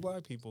 a lot of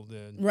Black people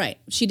did. Right.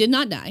 She did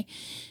not die.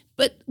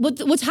 But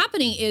what's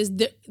happening is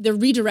they're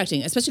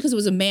redirecting, especially because it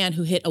was a man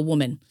who hit a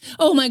woman.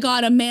 Oh my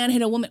God, a man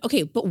hit a woman.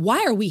 Okay, but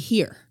why are we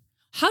here?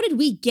 How did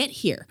we get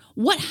here?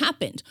 What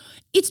happened?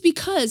 It's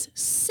because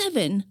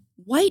 7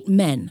 white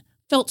men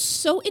felt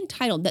so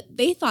entitled that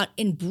they thought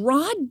in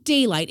broad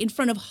daylight in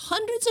front of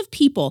hundreds of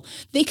people,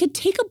 they could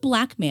take a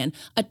Black man,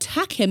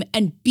 attack him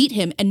and beat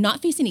him and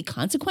not face any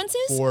consequences.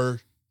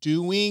 For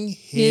doing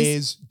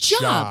his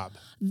job.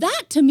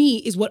 That to me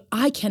is what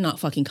I cannot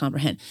fucking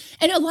comprehend.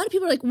 And a lot of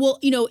people are like, well,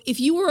 you know, if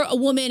you were a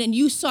woman and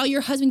you saw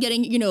your husband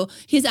getting, you know,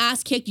 his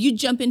ass kicked, you'd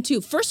jump in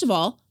too. First of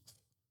all,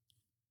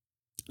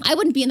 I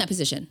wouldn't be in that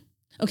position.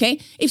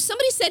 Okay. If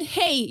somebody said,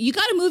 hey, you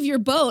got to move your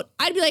boat,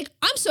 I'd be like,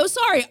 I'm so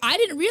sorry. I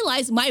didn't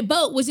realize my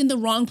boat was in the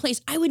wrong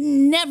place. I would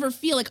never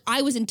feel like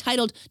I was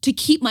entitled to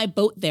keep my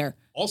boat there.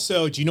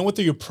 Also, do you know what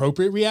the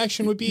appropriate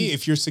reaction would be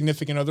if your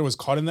significant other was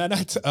caught in that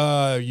act?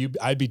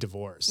 I'd be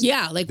divorced.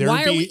 Yeah. Like,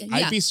 why are we?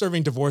 I'd be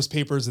serving divorce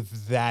papers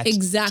that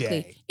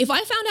day. If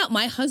I found out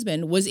my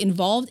husband was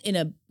involved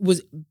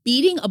was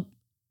beating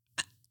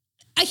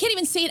I can't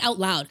even say it out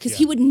loud because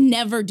he would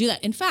never do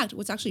that. In fact,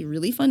 what's actually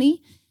really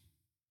funny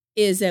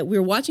is that we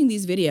were watching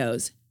these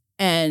videos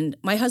and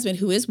my husband,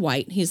 who is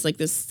white, he's like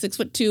this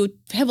 6'2",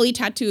 heavily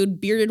tattooed,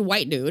 bearded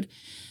white dude,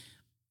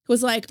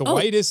 was like, the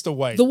whitest of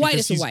white.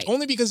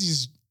 Only because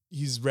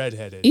he's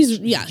redheaded. He's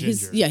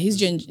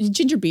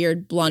ginger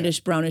beard,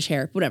 blondish, brownish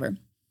hair, whatever.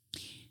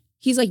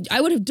 He's like,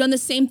 I would have done the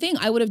same thing.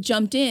 I would have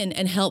jumped in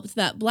and helped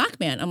that Black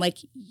man. I'm like,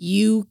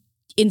 you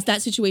in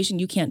that situation,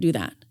 you can't do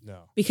that. No.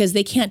 Because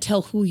they can't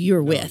tell who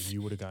you're with.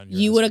 You would have gotten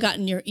you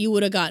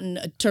would have gotten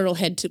a turtle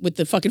head with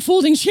the fucking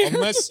folding chair.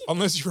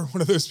 Unless you're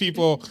one of those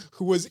people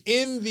who was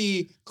in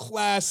the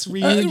class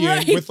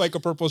reunion with like a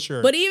purple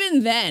shirt. But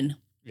even then,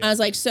 I was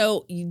like,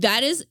 so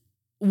that is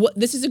what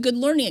this is a good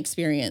learning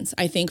experience,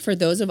 I think, for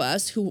those of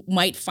us who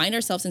might find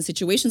ourselves in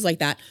situations like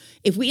that.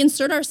 If we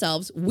insert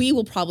ourselves, we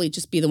will probably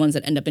just be the ones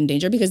that end up in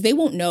danger because they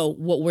won't know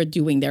what we're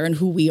doing there and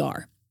who we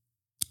are.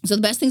 So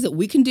the best things that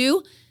we can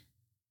do,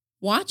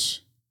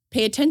 watch,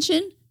 pay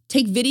attention,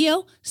 take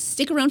video,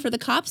 stick around for the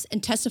cops,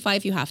 and testify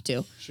if you have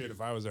to. Shit, if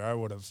I was there, I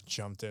would have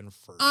jumped in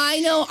first. I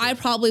know, I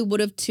probably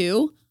would have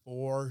too.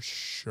 For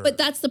sure. But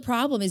that's the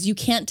problem is you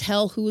can't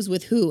tell who's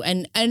with who.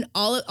 And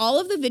all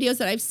of the videos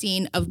that I've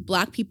seen of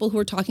Black people who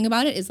are talking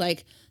about it is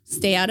like,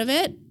 stay out of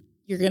it.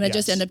 You're going to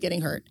just end up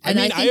getting hurt. And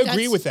I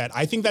agree with that.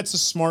 I think that's a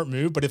smart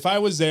move. But if I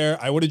was there,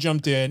 I would have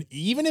jumped in.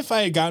 Even if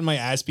I had gotten my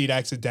ass beat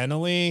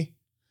accidentally,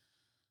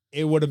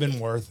 it would have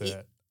been worth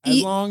it.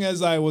 As long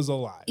as I was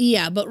alive.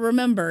 Yeah, but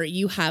remember,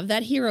 you have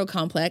that hero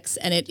complex,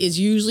 and it is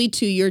usually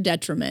to your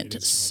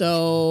detriment.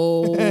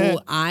 So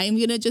I'm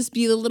going to just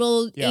be the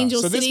little angel sitting on your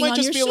shoulder. So this might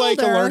just be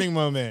like a learning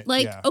moment.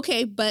 Like,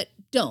 okay, but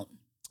don't.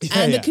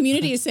 And the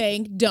community is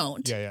saying,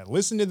 don't. Yeah.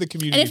 Listen to the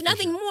community. And if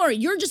nothing more,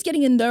 you're just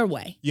getting in their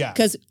way. Yeah.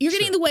 Because you're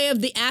getting in the way of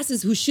the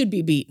asses who should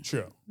be beat.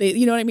 True.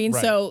 You know what I mean?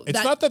 Right. So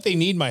it's not that they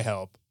need my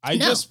help. I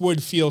just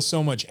would feel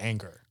so much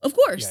anger. Of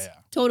course. Yeah.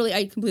 Totally.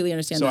 I completely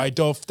understand that. So I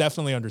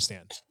definitely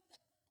understand.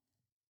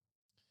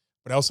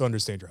 But I also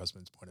understand your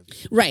husband's point of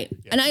view. Right.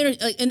 Yeah.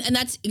 And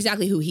that's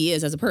exactly who he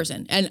is as a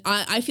person. And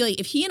I feel like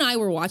if he and I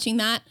were watching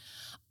that,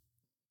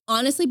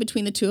 honestly,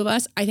 between the two of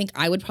us, I think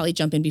I would probably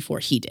jump in before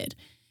he did.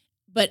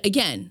 But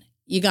again,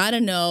 you got to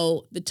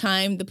know the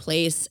time, the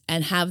place,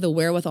 and have the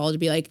wherewithal to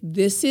be like,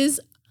 this is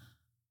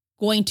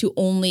going to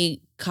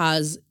only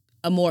cause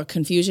a more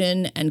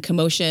confusion and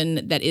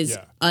commotion that is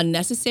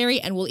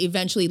unnecessary and will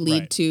eventually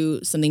lead to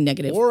something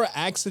negative. Or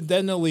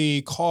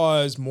accidentally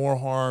cause more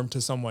harm to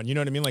someone. You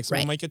know what I mean? Like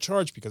someone might get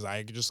charged because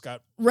I just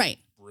got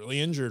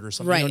really injured or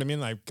something. You know what I mean?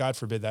 Like, God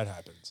forbid that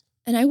happens.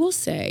 And I will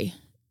say,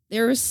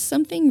 there is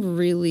something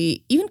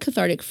really, even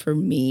cathartic for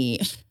me,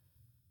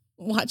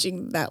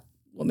 watching that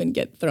woman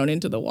get thrown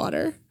into the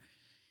water.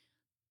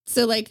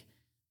 So like,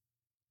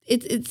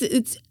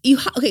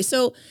 okay,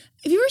 so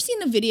have you ever seen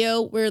the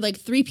video where like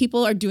three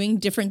people are doing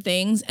different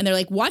things and they're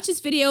like, watch this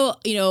video,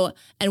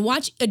 and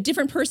watch a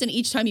different person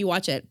each time you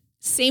watch it?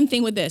 Same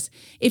thing with this.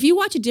 If you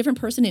watch a different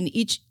person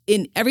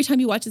in every time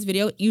you watch this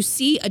video, you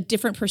see a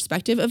different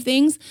perspective of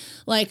things.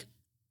 Like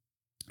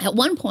at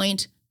one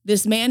point,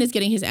 this man is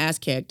getting his ass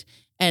kicked.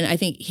 And I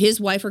think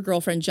his wife or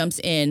girlfriend jumps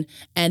in,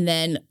 and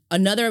then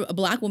a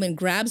Black woman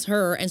grabs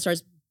her and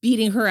starts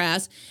beating her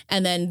ass.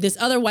 And then this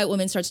other white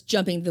woman starts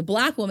jumping the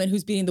Black woman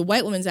who's beating the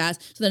white woman's ass.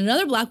 So then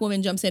another Black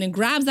woman jumps in and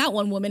grabs that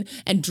one woman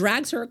and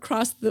drags her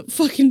across the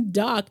fucking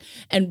dock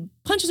and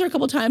punches her a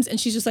couple times. And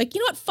she's just like, you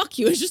know what? Fuck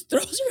you. And just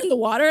throws her in the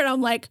water. And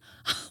I'm like,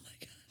 oh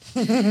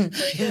my God.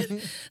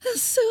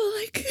 That's so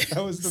like,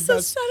 that was the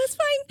best.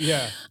 Satisfying.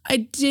 Yeah. I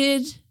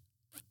did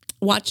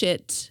watch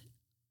it.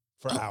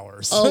 For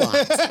hours. A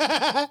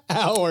lot.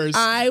 Hours.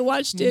 I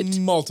watched it.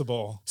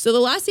 Multiple. So the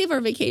last day of our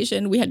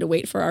vacation, we had to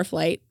wait for our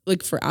flight,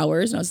 like for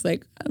hours. And I was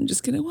like, I'm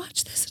just going to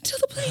watch this until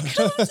the plane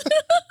comes.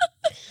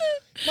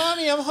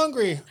 Mommy, I'm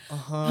hungry.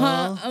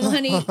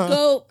 Honey,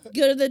 go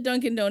to the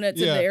Dunkin'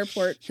 Donuts at the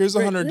airport. Here's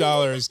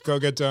 $100. Go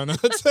get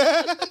donuts.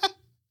 But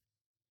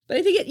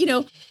I think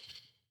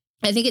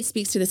it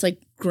speaks to this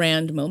like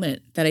grand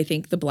moment that I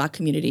think the Black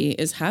community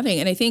is having.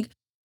 And I think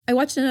I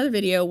watched another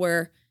video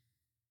where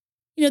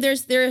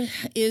there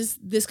is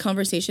this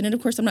conversation, and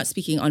of course, I'm not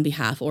speaking on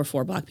behalf or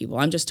for Black people.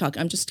 I'm just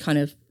kind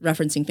of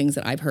referencing things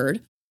that I've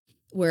heard,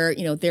 where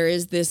there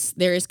is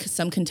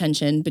some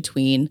contention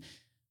between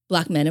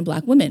Black men and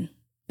Black women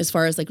as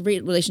far as like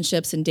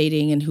relationships and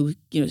dating and who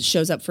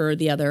shows up for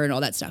the other and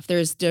all that stuff.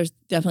 There's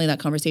definitely that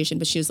conversation,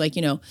 but she was like,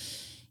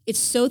 it's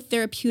so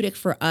therapeutic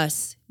for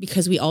us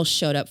because we all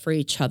showed up for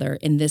each other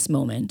in this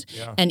moment,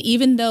 and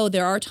even though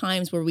there are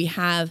times where we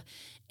have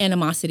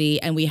animosity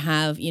and we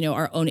have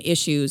our own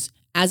issues.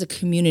 As a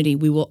community,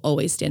 we will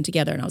always stand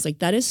together. And I was like,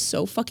 that is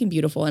so fucking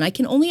beautiful. And I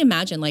can only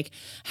imagine like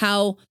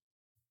how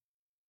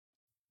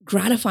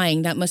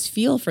gratifying that must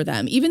feel for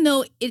them, even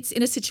though it's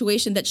in a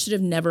situation that should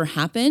have never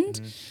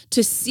happened.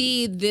 To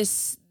see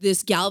this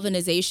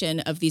galvanization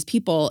of these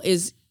people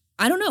is,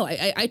 I don't know.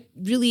 I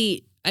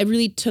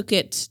really took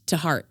it to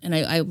heart, and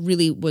I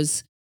really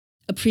was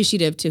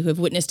appreciative to have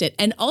witnessed it,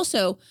 and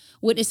also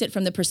witnessed it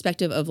from the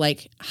perspective of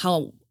like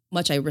how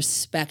much I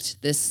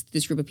respect this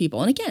group of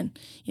people. And again,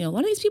 a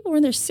lot of these people were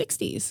in their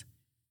 60s.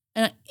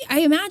 And I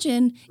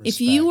imagine if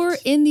you were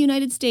in the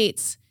United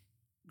States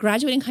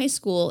graduating high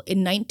school in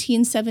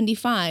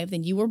 1975,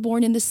 then you were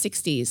born in the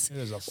 60s. It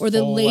is a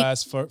full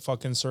ass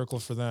fucking circle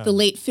for them. The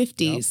late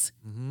 50s.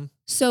 Yep. Mm-hmm.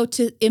 So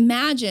to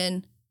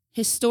imagine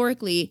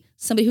historically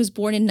somebody who's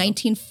born in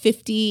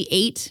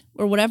 1958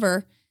 or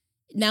whatever,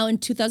 now in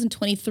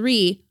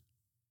 2023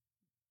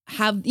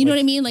 have, know what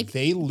I mean? Like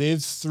they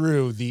lived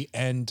through the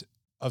end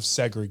of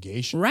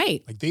segregation.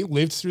 Right. Like they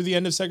lived through the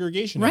end of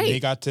segregation and they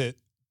got to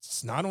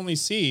not only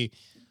see,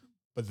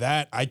 but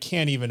that I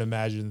can't even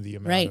imagine the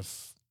amount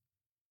of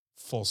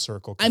full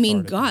circle. I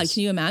mean, God,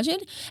 can you imagine?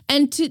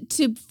 And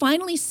to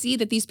finally see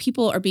that these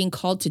people are being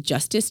called to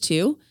justice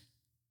too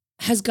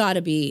has got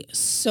to be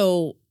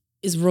so,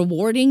 is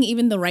rewarding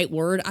even the right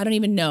word? I don't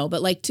even know,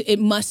 but like it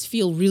must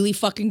feel really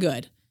fucking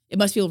good. It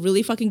must feel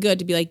really fucking good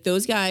to be like,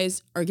 those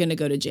guys are going to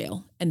go to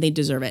jail and they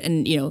deserve it.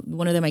 And, you know,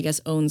 one of them, I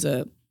guess, owns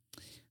a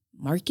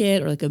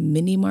market or like a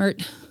mini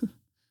mart.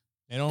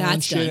 They don't own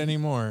shit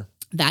anymore.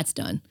 That's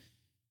done.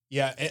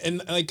 Yeah.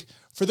 And like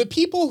for the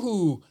people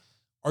who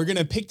are going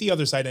to pick the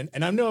other side,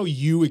 and I know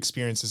you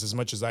experience this as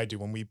much as I do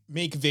when we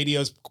make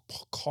videos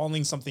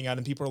calling something out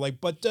and people are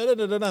like, but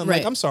da-da-da-da-da. I'm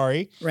like, I'm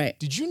sorry. Right.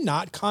 Did you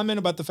not comment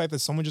about the fact that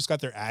someone just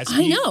got their ass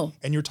beat? I know.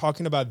 And you're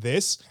talking about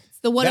this?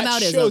 The whataboutism.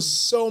 That shows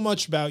so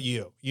much about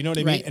you. You know what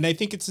I mean? And I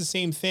think it's the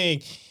same thing.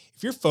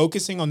 If you're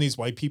focusing on these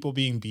white people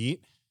being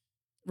beat,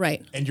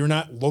 right, and you're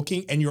not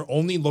looking, and you're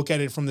only look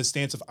at it from the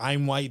stance of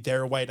I'm white,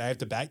 they're white, I have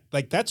to back,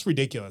 like that's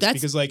ridiculous. That's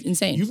because like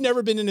insane. You've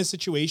never been in a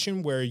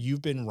situation where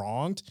you've been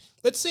wronged.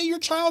 Let's say your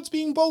child's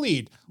being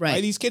bullied by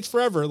these kids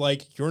forever.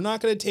 Like you're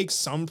not going to take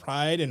some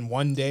pride in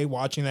one day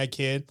watching that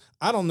kid,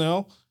 I don't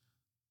know,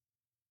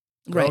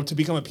 grow up to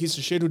become a piece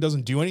of shit who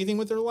doesn't do anything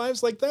with their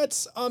lives. Like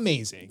that's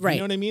amazing. You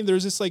know what I mean?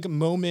 There's this like a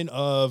moment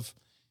of,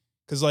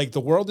 because like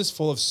the world is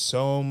full of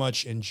so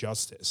much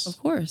injustice. Of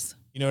course.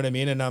 You know what I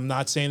mean? And I'm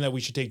not saying that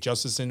we should take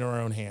justice into our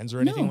own hands or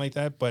anything like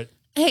that, but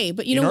hey,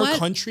 but you know what? In our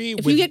country,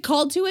 if you get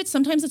called to it,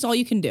 sometimes that's all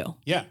you can do.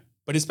 Yeah.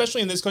 But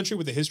especially in this country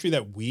with the history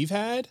that we've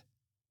had.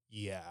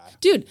 Yeah.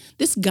 Dude,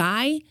 this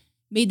guy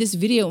made this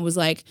video and was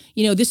like,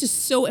 you know, this is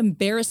so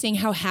embarrassing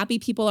how happy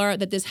people are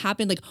that this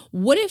happened. Like,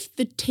 what if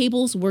the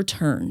tables were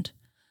turned?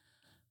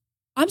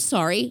 I'm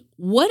sorry.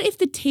 What if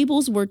the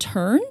tables were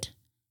turned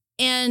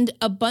and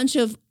a bunch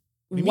of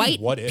white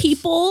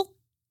people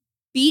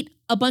beat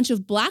a bunch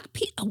of black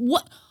people?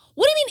 What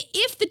do you mean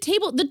if the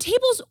tables,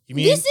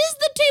 this is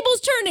the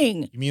tables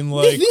turning. You mean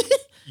like,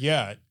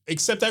 yeah,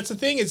 except that's the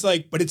thing. It's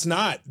like, but it's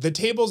not. The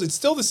tables, it's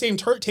still the same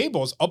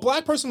tables. A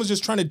black person was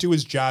just trying to do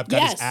his job,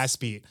 got his ass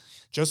beat.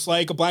 Just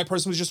like a black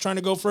person was just trying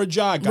to go for a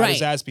jog, got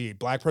his ass beat.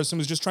 Black person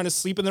was just trying to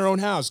sleep in their own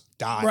house,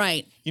 died.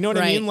 Right. You know what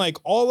I mean? Like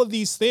all of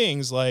these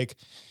things, like,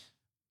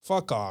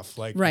 fuck off.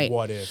 Like,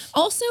 what if?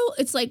 Also,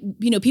 it's like,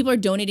 you know, people are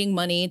donating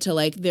money to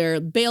like their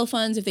bail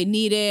funds if they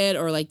need it,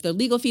 or like their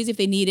legal fees if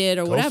they need it,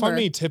 or whatever.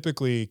 GoFundMe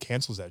typically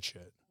cancels that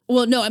shit.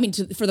 Well, no, I mean,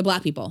 for the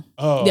black people.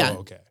 Oh, yeah.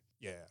 Okay.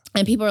 Yeah.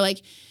 And people are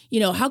like, you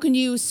know, how can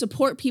you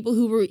support people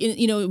who were,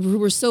 who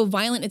were so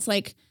violent? It's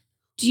like,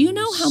 do you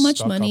know how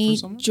much money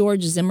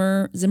George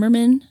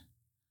Zimmerman,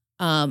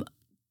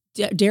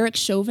 Derek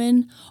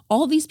Chauvin,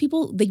 all these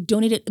people, they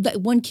donated.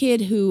 That one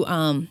kid who,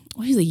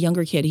 he's a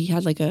younger kid. He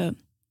had like what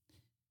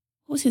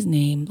was his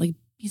name? Like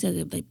he's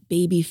a like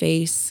baby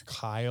face.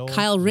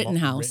 Kyle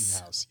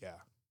Rittenhouse. Yeah.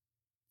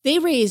 They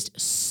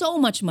raised so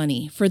much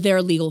money for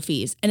their legal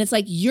fees. And it's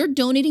like, you're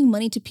donating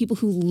money to people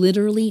who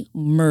literally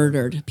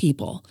murdered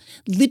people.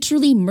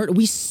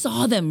 We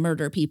saw them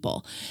murder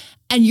people.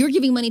 And you're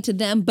giving money to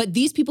them, but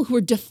these people who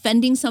are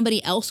defending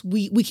somebody else,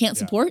 we can't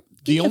support.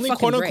 The only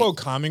quote unquote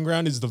common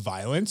ground is the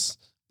violence.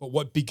 But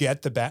what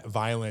beget the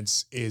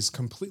violence is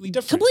completely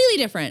different. Completely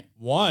different.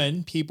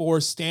 One, people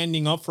were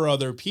standing up for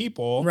other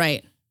people.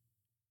 Right.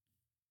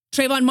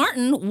 Trayvon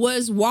Martin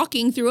was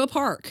walking through a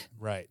park.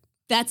 Right.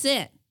 That's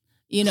it.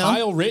 You know?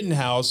 Kyle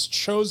Rittenhouse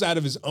chose out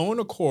of his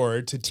own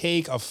accord to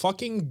take a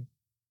fucking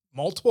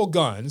multiple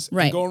guns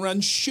and go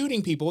around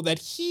shooting people that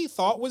he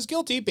thought was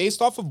guilty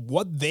based off of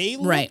what they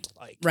looked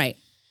like. Right.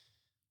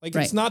 Like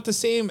it's not the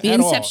same at all.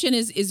 The inception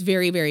is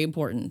very, very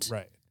important.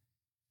 Right.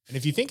 And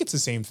if you think it's the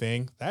same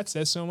thing, that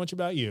says so much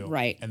about you.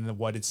 Right. And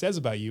what it says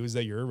about you is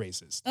that you're a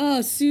racist.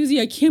 Oh,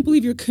 Susie, I can't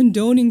believe you're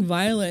condoning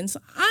violence.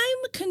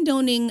 I'm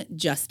condoning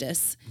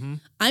justice. Mm-hmm.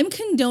 I'm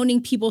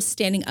condoning people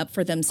standing up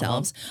for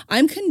themselves.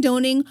 I'm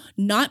condoning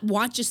not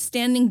just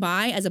standing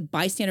by as a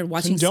bystander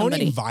watching somebody.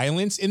 Condoning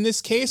violence in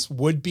this case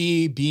would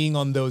be being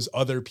on those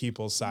other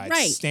people's sides.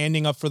 Right.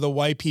 Standing up for the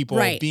white people,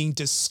 being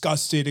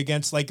disgusted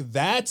against, like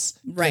that's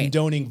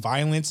condoning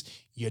violence.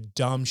 You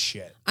dumb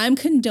shit. I'm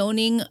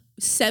condoning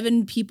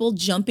 7 people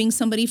jumping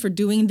somebody for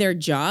doing their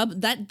job.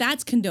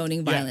 That's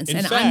condoning violence.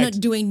 And fact, I'm not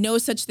doing no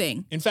such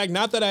thing. In fact,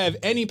 not that I have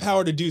any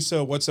power to do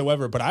so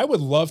whatsoever, but I would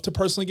love to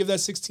personally give that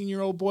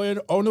 16-year-old boy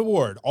an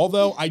award.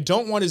 Although I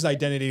don't want his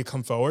identity to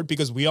come forward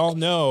because we all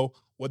know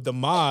what the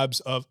mobs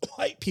of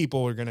white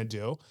people are going to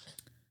do.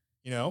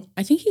 You know?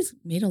 I think he's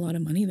made a lot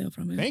of money though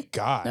from it. Thank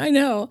God. I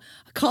know.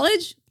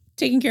 College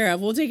taken care of.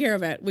 We'll take care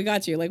of it. We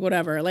got you. Like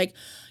whatever. Like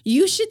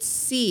you should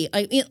see,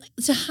 like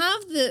to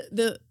have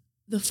the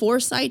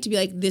foresight to be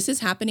like, this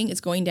is happening.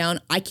 It's going down.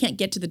 I can't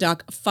get to the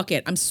dock. Fuck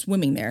it. I'm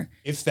swimming there.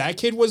 If that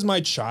kid was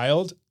my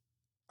child,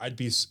 I'd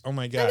be, oh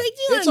my God.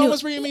 It's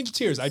almost bringing me to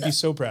tears. I'd be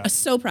so proud.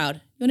 So proud.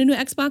 You want a new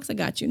Xbox? I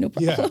got you. No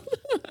problem.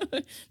 Yeah.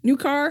 New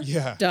car?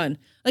 Yeah. Done.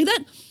 Like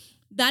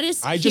that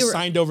is. I just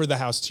signed over the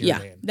house to your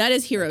name. That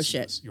is hero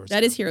shit.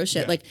 That is hero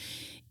shit. Like,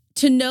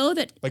 to know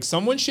that like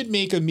someone should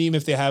make a meme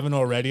if they haven't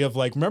already of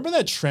like, remember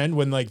that trend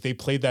when like they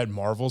played that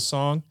Marvel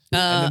song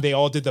and then they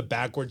all did the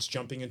backwards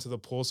jumping into the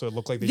pool so it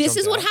looked like they this jumped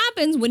is what out?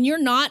 happens when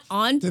you're not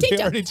on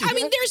TikTok. I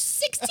mean, there's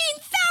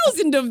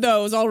 16,000 of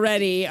those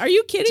already. Are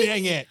you kidding?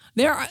 Dang it.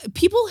 There are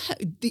people.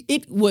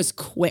 It was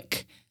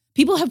quick.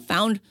 People have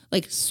found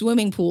like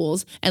swimming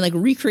pools and like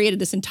recreated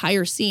this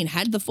entire scene,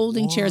 had the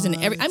folding chairs and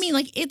every. I mean,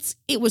 like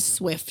it was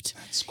swift.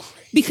 That's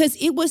crazy. Because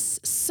it was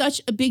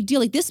such a big deal.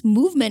 Like this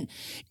movement,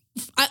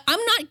 I'm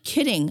not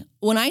kidding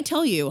when I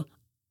tell you,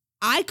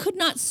 I could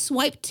not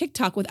swipe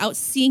TikTok without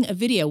seeing a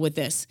video with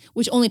this,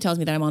 which only tells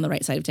me that I'm on the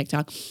right side of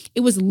TikTok.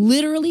 It was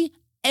literally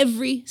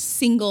every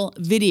single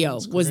video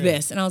was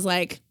this. And I was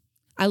like,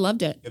 I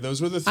loved it. Yeah,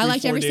 those were the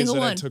 3-4 days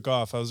that I took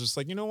off. I was just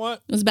like, you know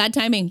what? It was bad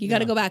timing. You got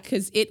to go back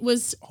because it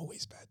was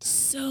always bad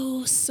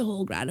timing.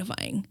 So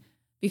gratifying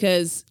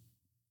because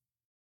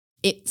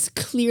it's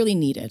clearly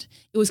needed.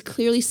 It was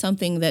clearly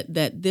something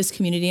that this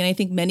community, and I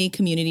think many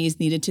communities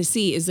needed to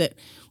see, is that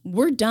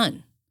we're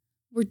done.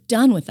 We're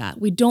done with that.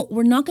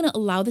 We're not going to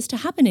allow this to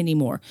happen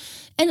anymore.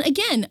 And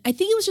again, I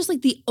think it was just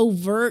like the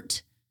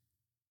overt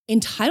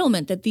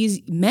entitlement that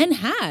these men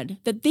had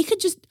that they could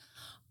just,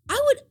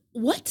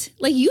 what?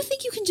 Like, you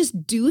think you can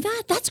just do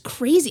that? That's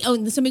crazy. Oh,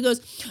 and then somebody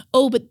goes,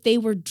 oh, but they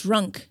were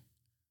drunk.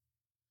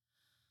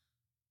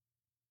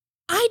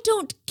 I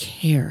don't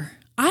care.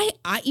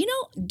 You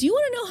know, do you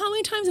want to know how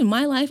many times in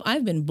my life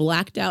I've been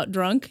blacked out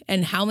drunk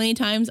and how many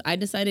times I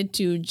decided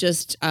to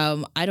just,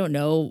 I don't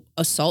know,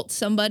 assault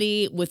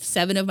somebody with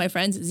 7 of my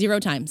friends? 0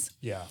 times.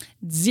 Yeah.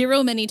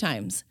 0 many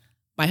times.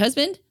 My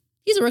husband,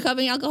 he's a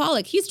recovering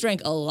alcoholic. He's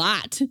drank a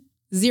lot.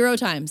 0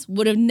 times.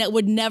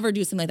 Would never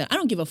do something like that. I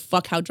don't give a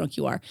fuck how drunk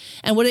you are.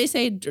 And what do they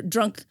say?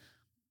 Drunk.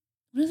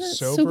 What is it?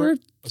 Sober.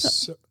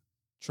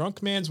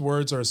 Drunk man's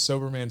words are a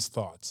sober man's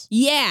thoughts.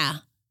 Yeah.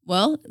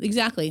 Well,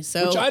 exactly.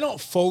 So, which I don't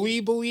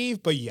fully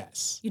believe, but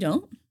yes. You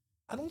don't?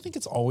 I don't think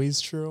it's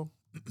always true.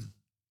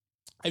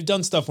 I've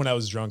done stuff when I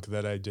was drunk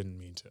that I didn't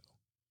mean to.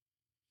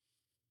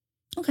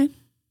 Okay.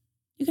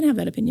 You can have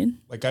that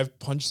opinion. Like I've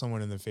punched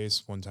someone in the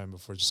face one time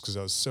before just because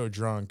I was so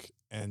drunk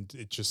and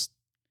it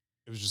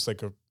was just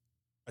like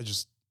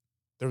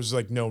there was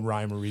like no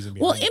rhyme or reason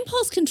behind it. Well,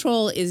 impulse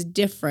control is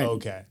different.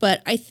 Okay.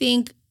 But I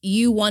think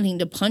you wanting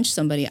to punch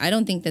somebody, I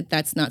don't think that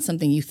that's not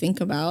something you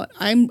think about.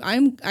 I'm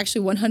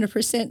actually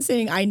 100%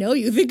 saying I know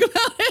you think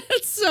about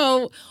it.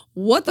 So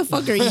what the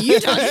fuck are you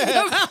talking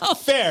about?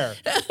 Fair.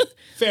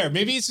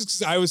 Maybe it's just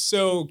because I was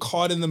so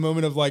caught in the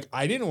moment of like,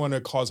 I didn't want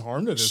to cause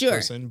harm to this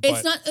person. But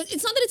It's not that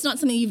it's not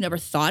something you've never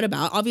thought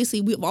about.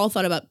 Obviously, we've all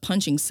thought about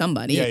punching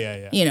somebody.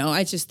 Yeah. You know,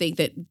 I just think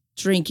that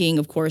drinking,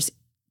 of course,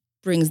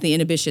 brings the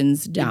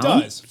inhibitions down. It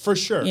does, for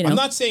sure. You know? I'm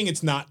not saying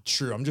it's not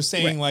true. I'm just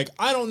saying like,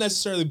 I don't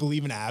necessarily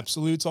believe in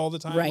absolutes all the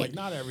time. Right. Like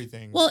not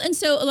everything. Well, and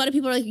so a lot of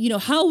people are like, you know,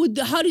 how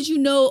do you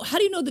know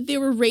that they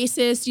were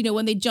racist, you know,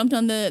 when they jumped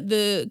on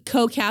the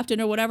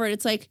co-captain or whatever?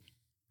 It's like,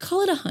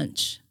 call it a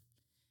hunch.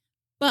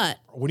 But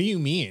what do you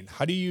mean?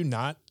 How do you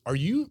not,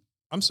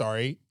 I'm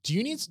sorry. Do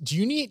you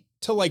need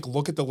to like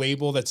look at the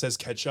label that says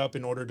ketchup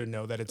in order to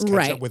know that it's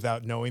ketchup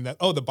without knowing that,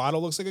 oh, the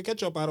bottle looks like a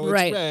ketchup bottle.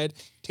 It's red,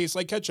 tastes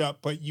like ketchup,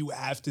 but you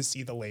have to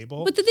see the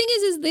label. But the thing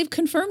is they've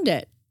confirmed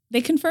it. They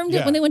confirmed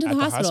it when they went to the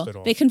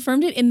hospital. They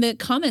confirmed it in the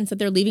comments that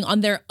they're leaving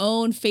on their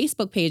own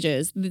Facebook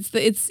pages.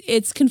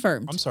 It's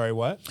confirmed. I'm sorry,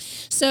 what?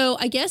 So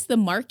I guess the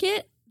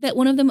market that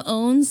one of them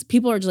owns,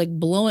 people are just like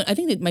blowing. I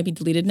think it might be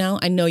deleted now.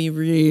 I know you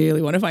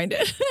really want to find it.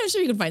 I'm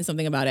sure you can find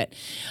something about it.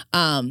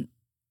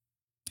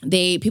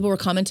 People were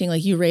commenting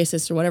like, you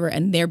racist or whatever,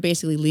 and they're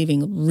basically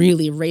leaving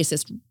really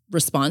racist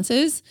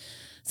responses.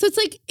 So it's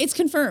like, it's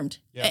confirmed.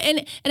 Yeah.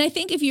 And I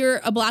think if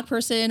you're a Black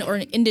person or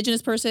an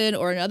Indigenous person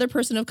or another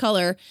person of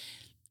color,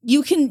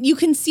 you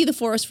can see the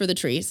forest for the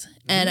trees.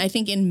 Mm-hmm. And I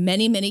think in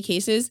many, many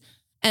cases,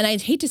 and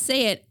I'd hate to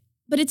say it,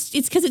 but it's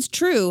because it's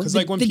true.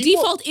 Like the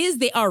default is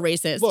they are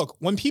racist. Look,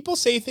 when people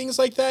say things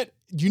like that,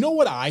 you know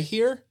what I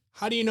hear?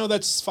 How do you know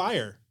that's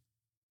fire?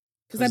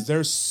 Because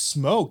there's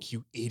smoke,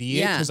 you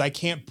idiot. Because I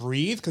can't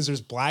breathe because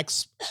there's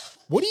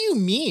What do you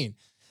mean?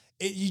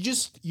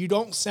 You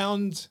don't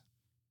sound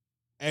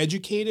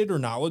educated or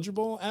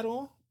knowledgeable at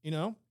all, you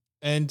know?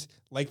 And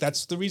like,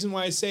 that's the reason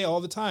why I say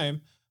all the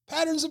time,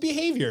 patterns of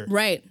behavior.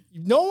 Right.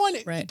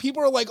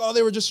 People are like,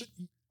 oh,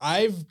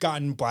 I've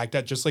gotten blacked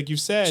out, just like you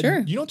said. Sure.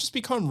 You don't just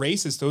become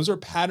racist. Those are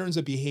patterns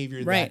of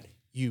behavior that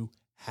you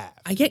have.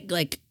 I get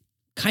like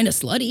kind of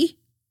slutty.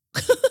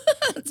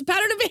 It's a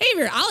pattern of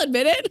behavior. I'll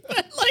admit it.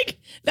 Like,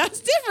 that's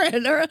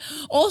different. Or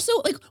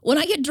also, like, when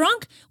I get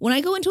drunk, when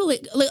I go into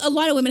a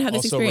lot of women have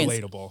this experience.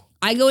 Relatable.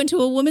 I go into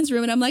a woman's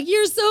room and I'm like,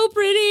 you're so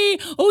pretty.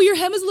 Oh, your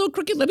hem is a little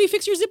crooked. Let me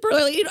fix your zipper.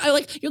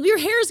 Your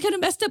hair is kind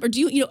of messed up. Or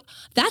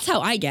that's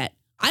how I get.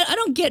 I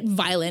don't get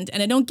violent,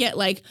 and I don't get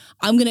like,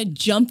 I'm going to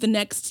jump the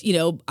next,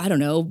 I don't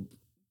know,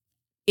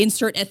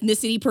 insert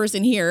ethnicity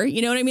person here.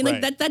 You know what I mean?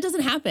 Like that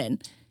doesn't happen.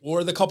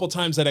 Or the couple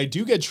times that I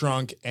do get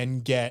drunk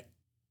and get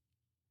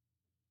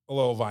a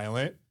little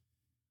violent,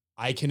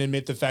 I can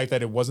admit the fact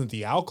that it wasn't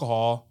the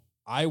alcohol.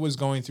 I was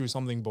going through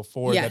something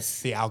before that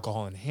the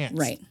alcohol enhanced.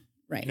 Right.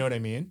 You know what I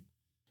mean?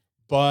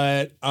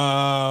 But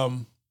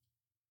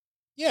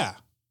yeah.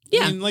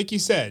 I mean, like you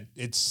said,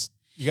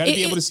 you got to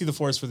be able to see the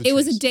forest for the trees. It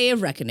was a day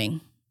of reckoning.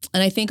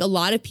 And I think a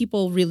lot of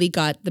people really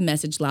got the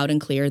message loud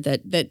and clear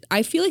that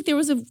I feel like there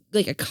was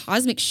a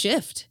cosmic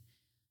shift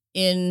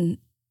in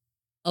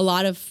a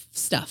lot of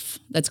stuff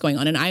that's going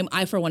on. And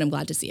I for one, am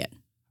glad to see it.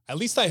 At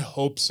least I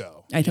hope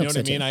so. I hope so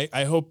what I mean?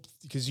 I hope,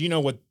 because you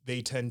know what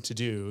they tend to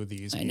do,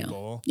 these people.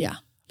 Know. Yeah.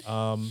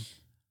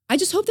 I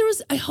just hope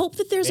I hope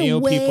that there's a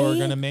way. People are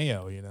going to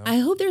mayo, you know? I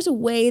hope there's a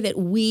way that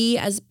we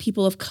as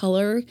people of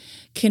color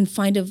can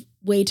find a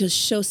way to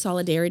show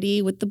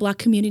solidarity with the Black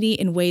community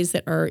in ways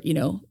that are, you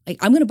know, like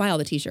I'm going to buy all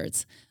the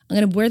t-shirts. I'm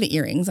going to wear the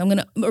earrings.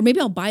 Or maybe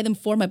I'll buy them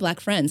for my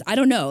Black friends. I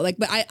don't know. Like,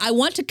 but I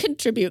want to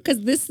contribute,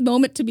 because this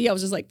moment to me, I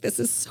was just like, this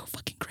is so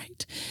fucking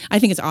great. I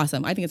think it's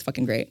awesome. I think it's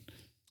fucking great.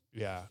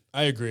 Yeah,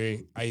 I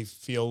agree. I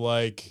feel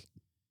like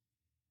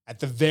at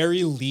the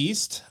very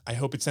least, I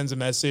hope it sends a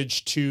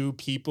message to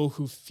people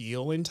who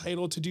feel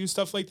entitled to do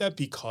stuff like that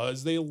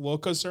because they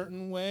look a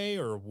certain way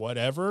or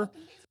whatever.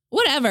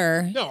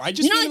 Whatever. No, I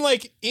just mean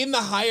like in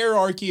the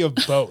hierarchy of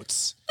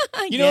boats.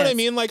 You know what I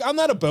mean? Like, I'm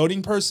not a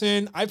boating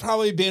person. I've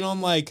probably been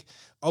on like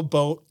a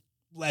boat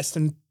less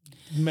than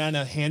the amount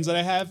of hands that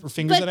I have or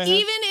fingers that I have. But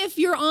even if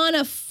you're on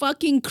a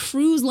fucking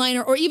cruise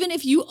liner, or even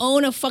if you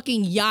own a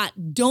fucking yacht,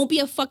 don't be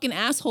a fucking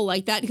asshole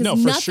like that,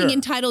 because nothing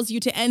entitles you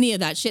to any of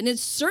that shit. And it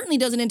certainly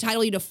doesn't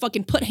entitle you to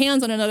fucking put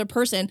hands on another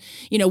person,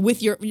 you know,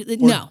 with your,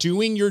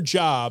 doing your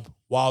job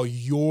while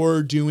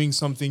you're doing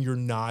something you're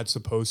not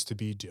supposed to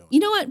be doing. You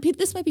know what?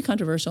 This might be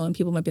controversial, and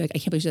people might be like, I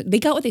can't believe they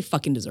got what they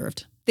fucking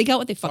deserved. They got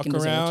what they fucking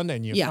deserved. Fuck around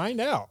and you find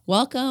out.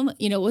 Welcome.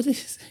 You know,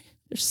 there's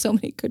so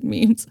many good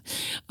memes.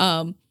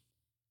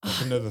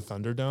 Welcome to the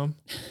Thunderdome.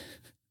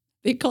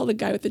 They call the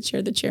guy with the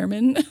chair the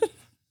chairman.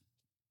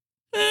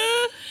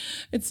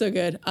 It's so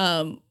good.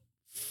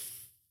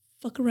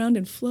 Fuck around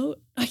and float.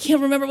 I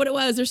can't remember what it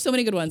was. There's so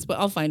many good ones, but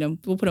I'll find them.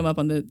 We'll put them up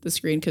on the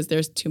screen because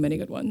there's too many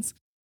good ones.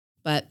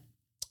 But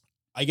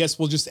I guess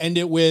we'll just end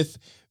it with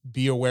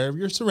be aware of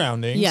your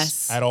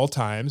surroundings at all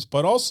times,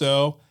 but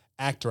also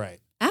act right.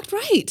 Act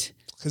right.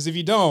 Because if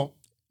you don't,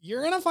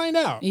 you're going to find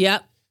out.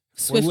 Yep.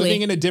 Swiftly. We're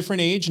living in a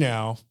different age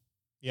now.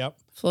 Yep.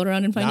 Float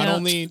around and find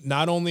out.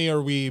 Not only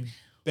are we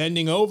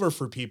bending over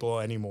for people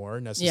anymore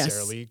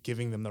necessarily,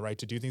 giving them the right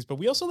to do things, but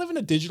we also live in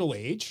a digital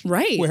age.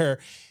 Right. Where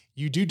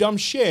you do dumb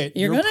shit,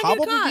 you're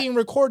probably being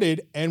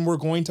recorded and we're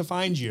going to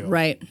find you.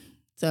 Right.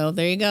 So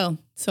there you go.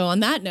 So on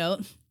that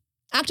note,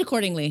 act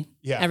accordingly,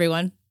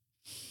 everyone.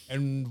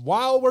 And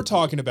while we're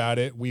talking about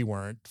it, we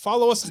weren't.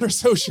 Follow us on our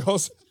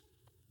socials.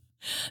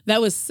 That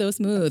was so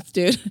smooth,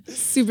 dude.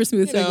 Super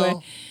smooth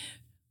segue.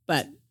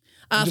 But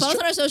follow us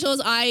on our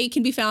socials. I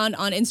can be found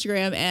on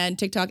Instagram and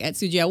TikTok at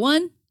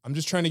Sujia1. I'm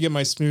just trying to get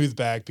my smooth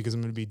back because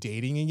I'm going to be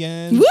dating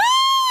again. Woo!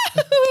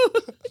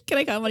 Can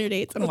I come on your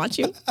dates and watch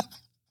you?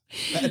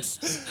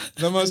 That's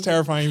the most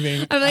terrifying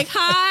thing. I'm like,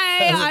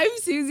 hi, I'm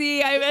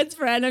Susie. I'm Ed's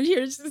friend. I'm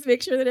here just to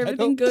make sure that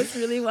everything goes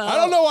really well. I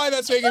don't know why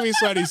that's making me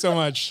sweaty so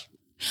much.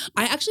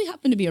 I actually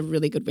happen to be a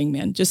really good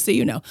wingman, just so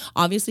you know.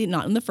 Obviously,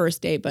 not on the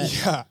first date, but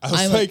yeah,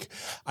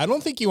 I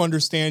don't think you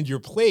understand your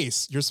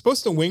place. You're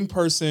supposed to wing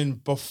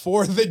person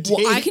before the date.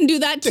 Well, I can do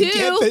that too.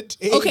 Get the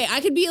date. Okay,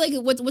 I could be like,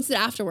 what's it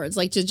afterwards?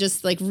 Like to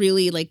just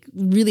really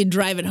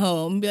drive it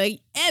home. Be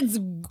like, Ed's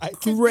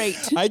great.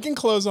 I can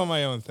close on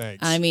my own things.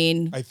 I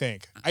mean, I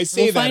think I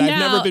say that I've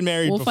never been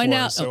married before, find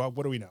out. So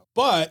what do we know?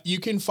 But you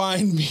can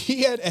find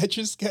me at Etch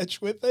a Sketch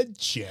with a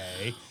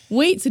J.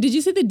 Wait, so did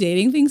you say the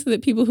dating thing so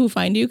that people who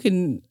find you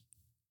can?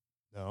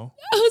 No.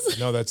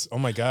 No, that's, oh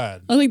my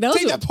God. I was like,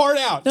 Take that part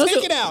out.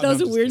 Take it out. That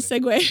was a weird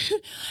segue.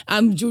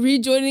 I'm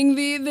rejoining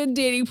the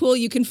dating pool.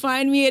 You can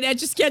find me at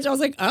Etch a Sketch. I was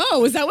like,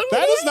 oh, is that what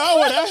that is not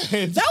what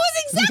happened. That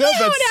was exactly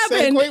how it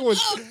happened.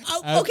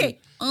 Okay.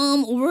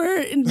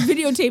 We're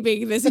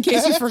videotaping this in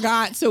case you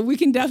forgot, so we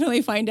can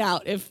definitely find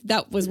out if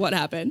that was what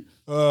happened.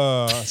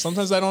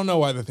 Sometimes I don't know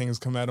why the things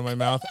come out of my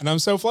mouth, and I'm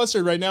so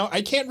flustered right now.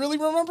 I can't really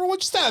remember what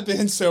just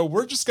happened, so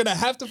we're just gonna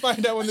have to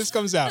find out when this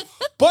comes out.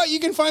 But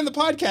you can find the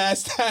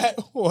podcast at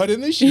What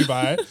in the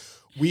Shibai.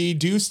 We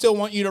do still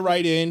want you to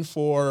write in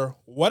for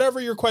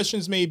whatever your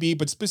questions may be,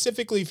 but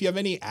specifically if you have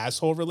any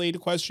asshole-related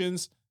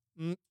questions.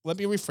 Let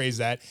me rephrase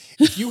that.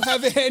 If you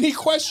have any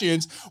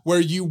questions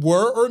where you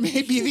were or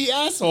may be the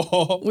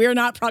asshole. We're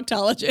not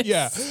proctologists.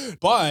 Yeah.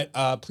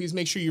 But please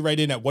make sure you write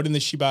in at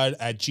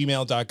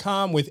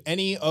whatintheshiba@gmail.com with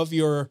any of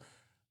your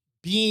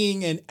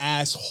being an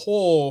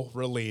asshole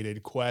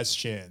related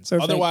questions.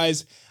 Perfect.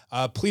 Otherwise,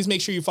 please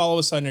make sure you follow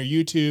us on our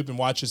YouTube and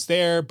watch us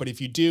there. But if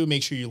you do,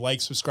 make sure you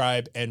like,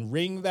 subscribe, and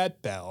ring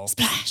that bell.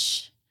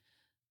 Splash.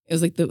 It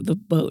was like the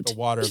boat. The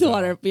water. The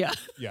water, yeah.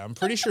 Yeah, I'm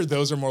pretty sure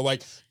those are more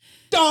like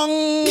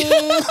dong.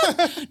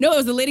 No, it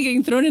was the lady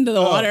getting thrown into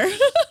the water.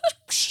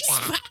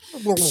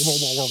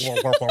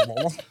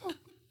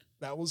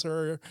 That was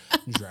her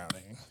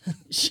drowning.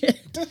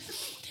 Shit.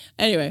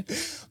 Anyway.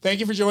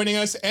 Thank you for joining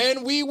us,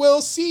 and we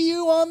will see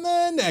you on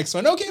the next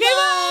one. Okay,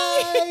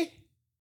 bye.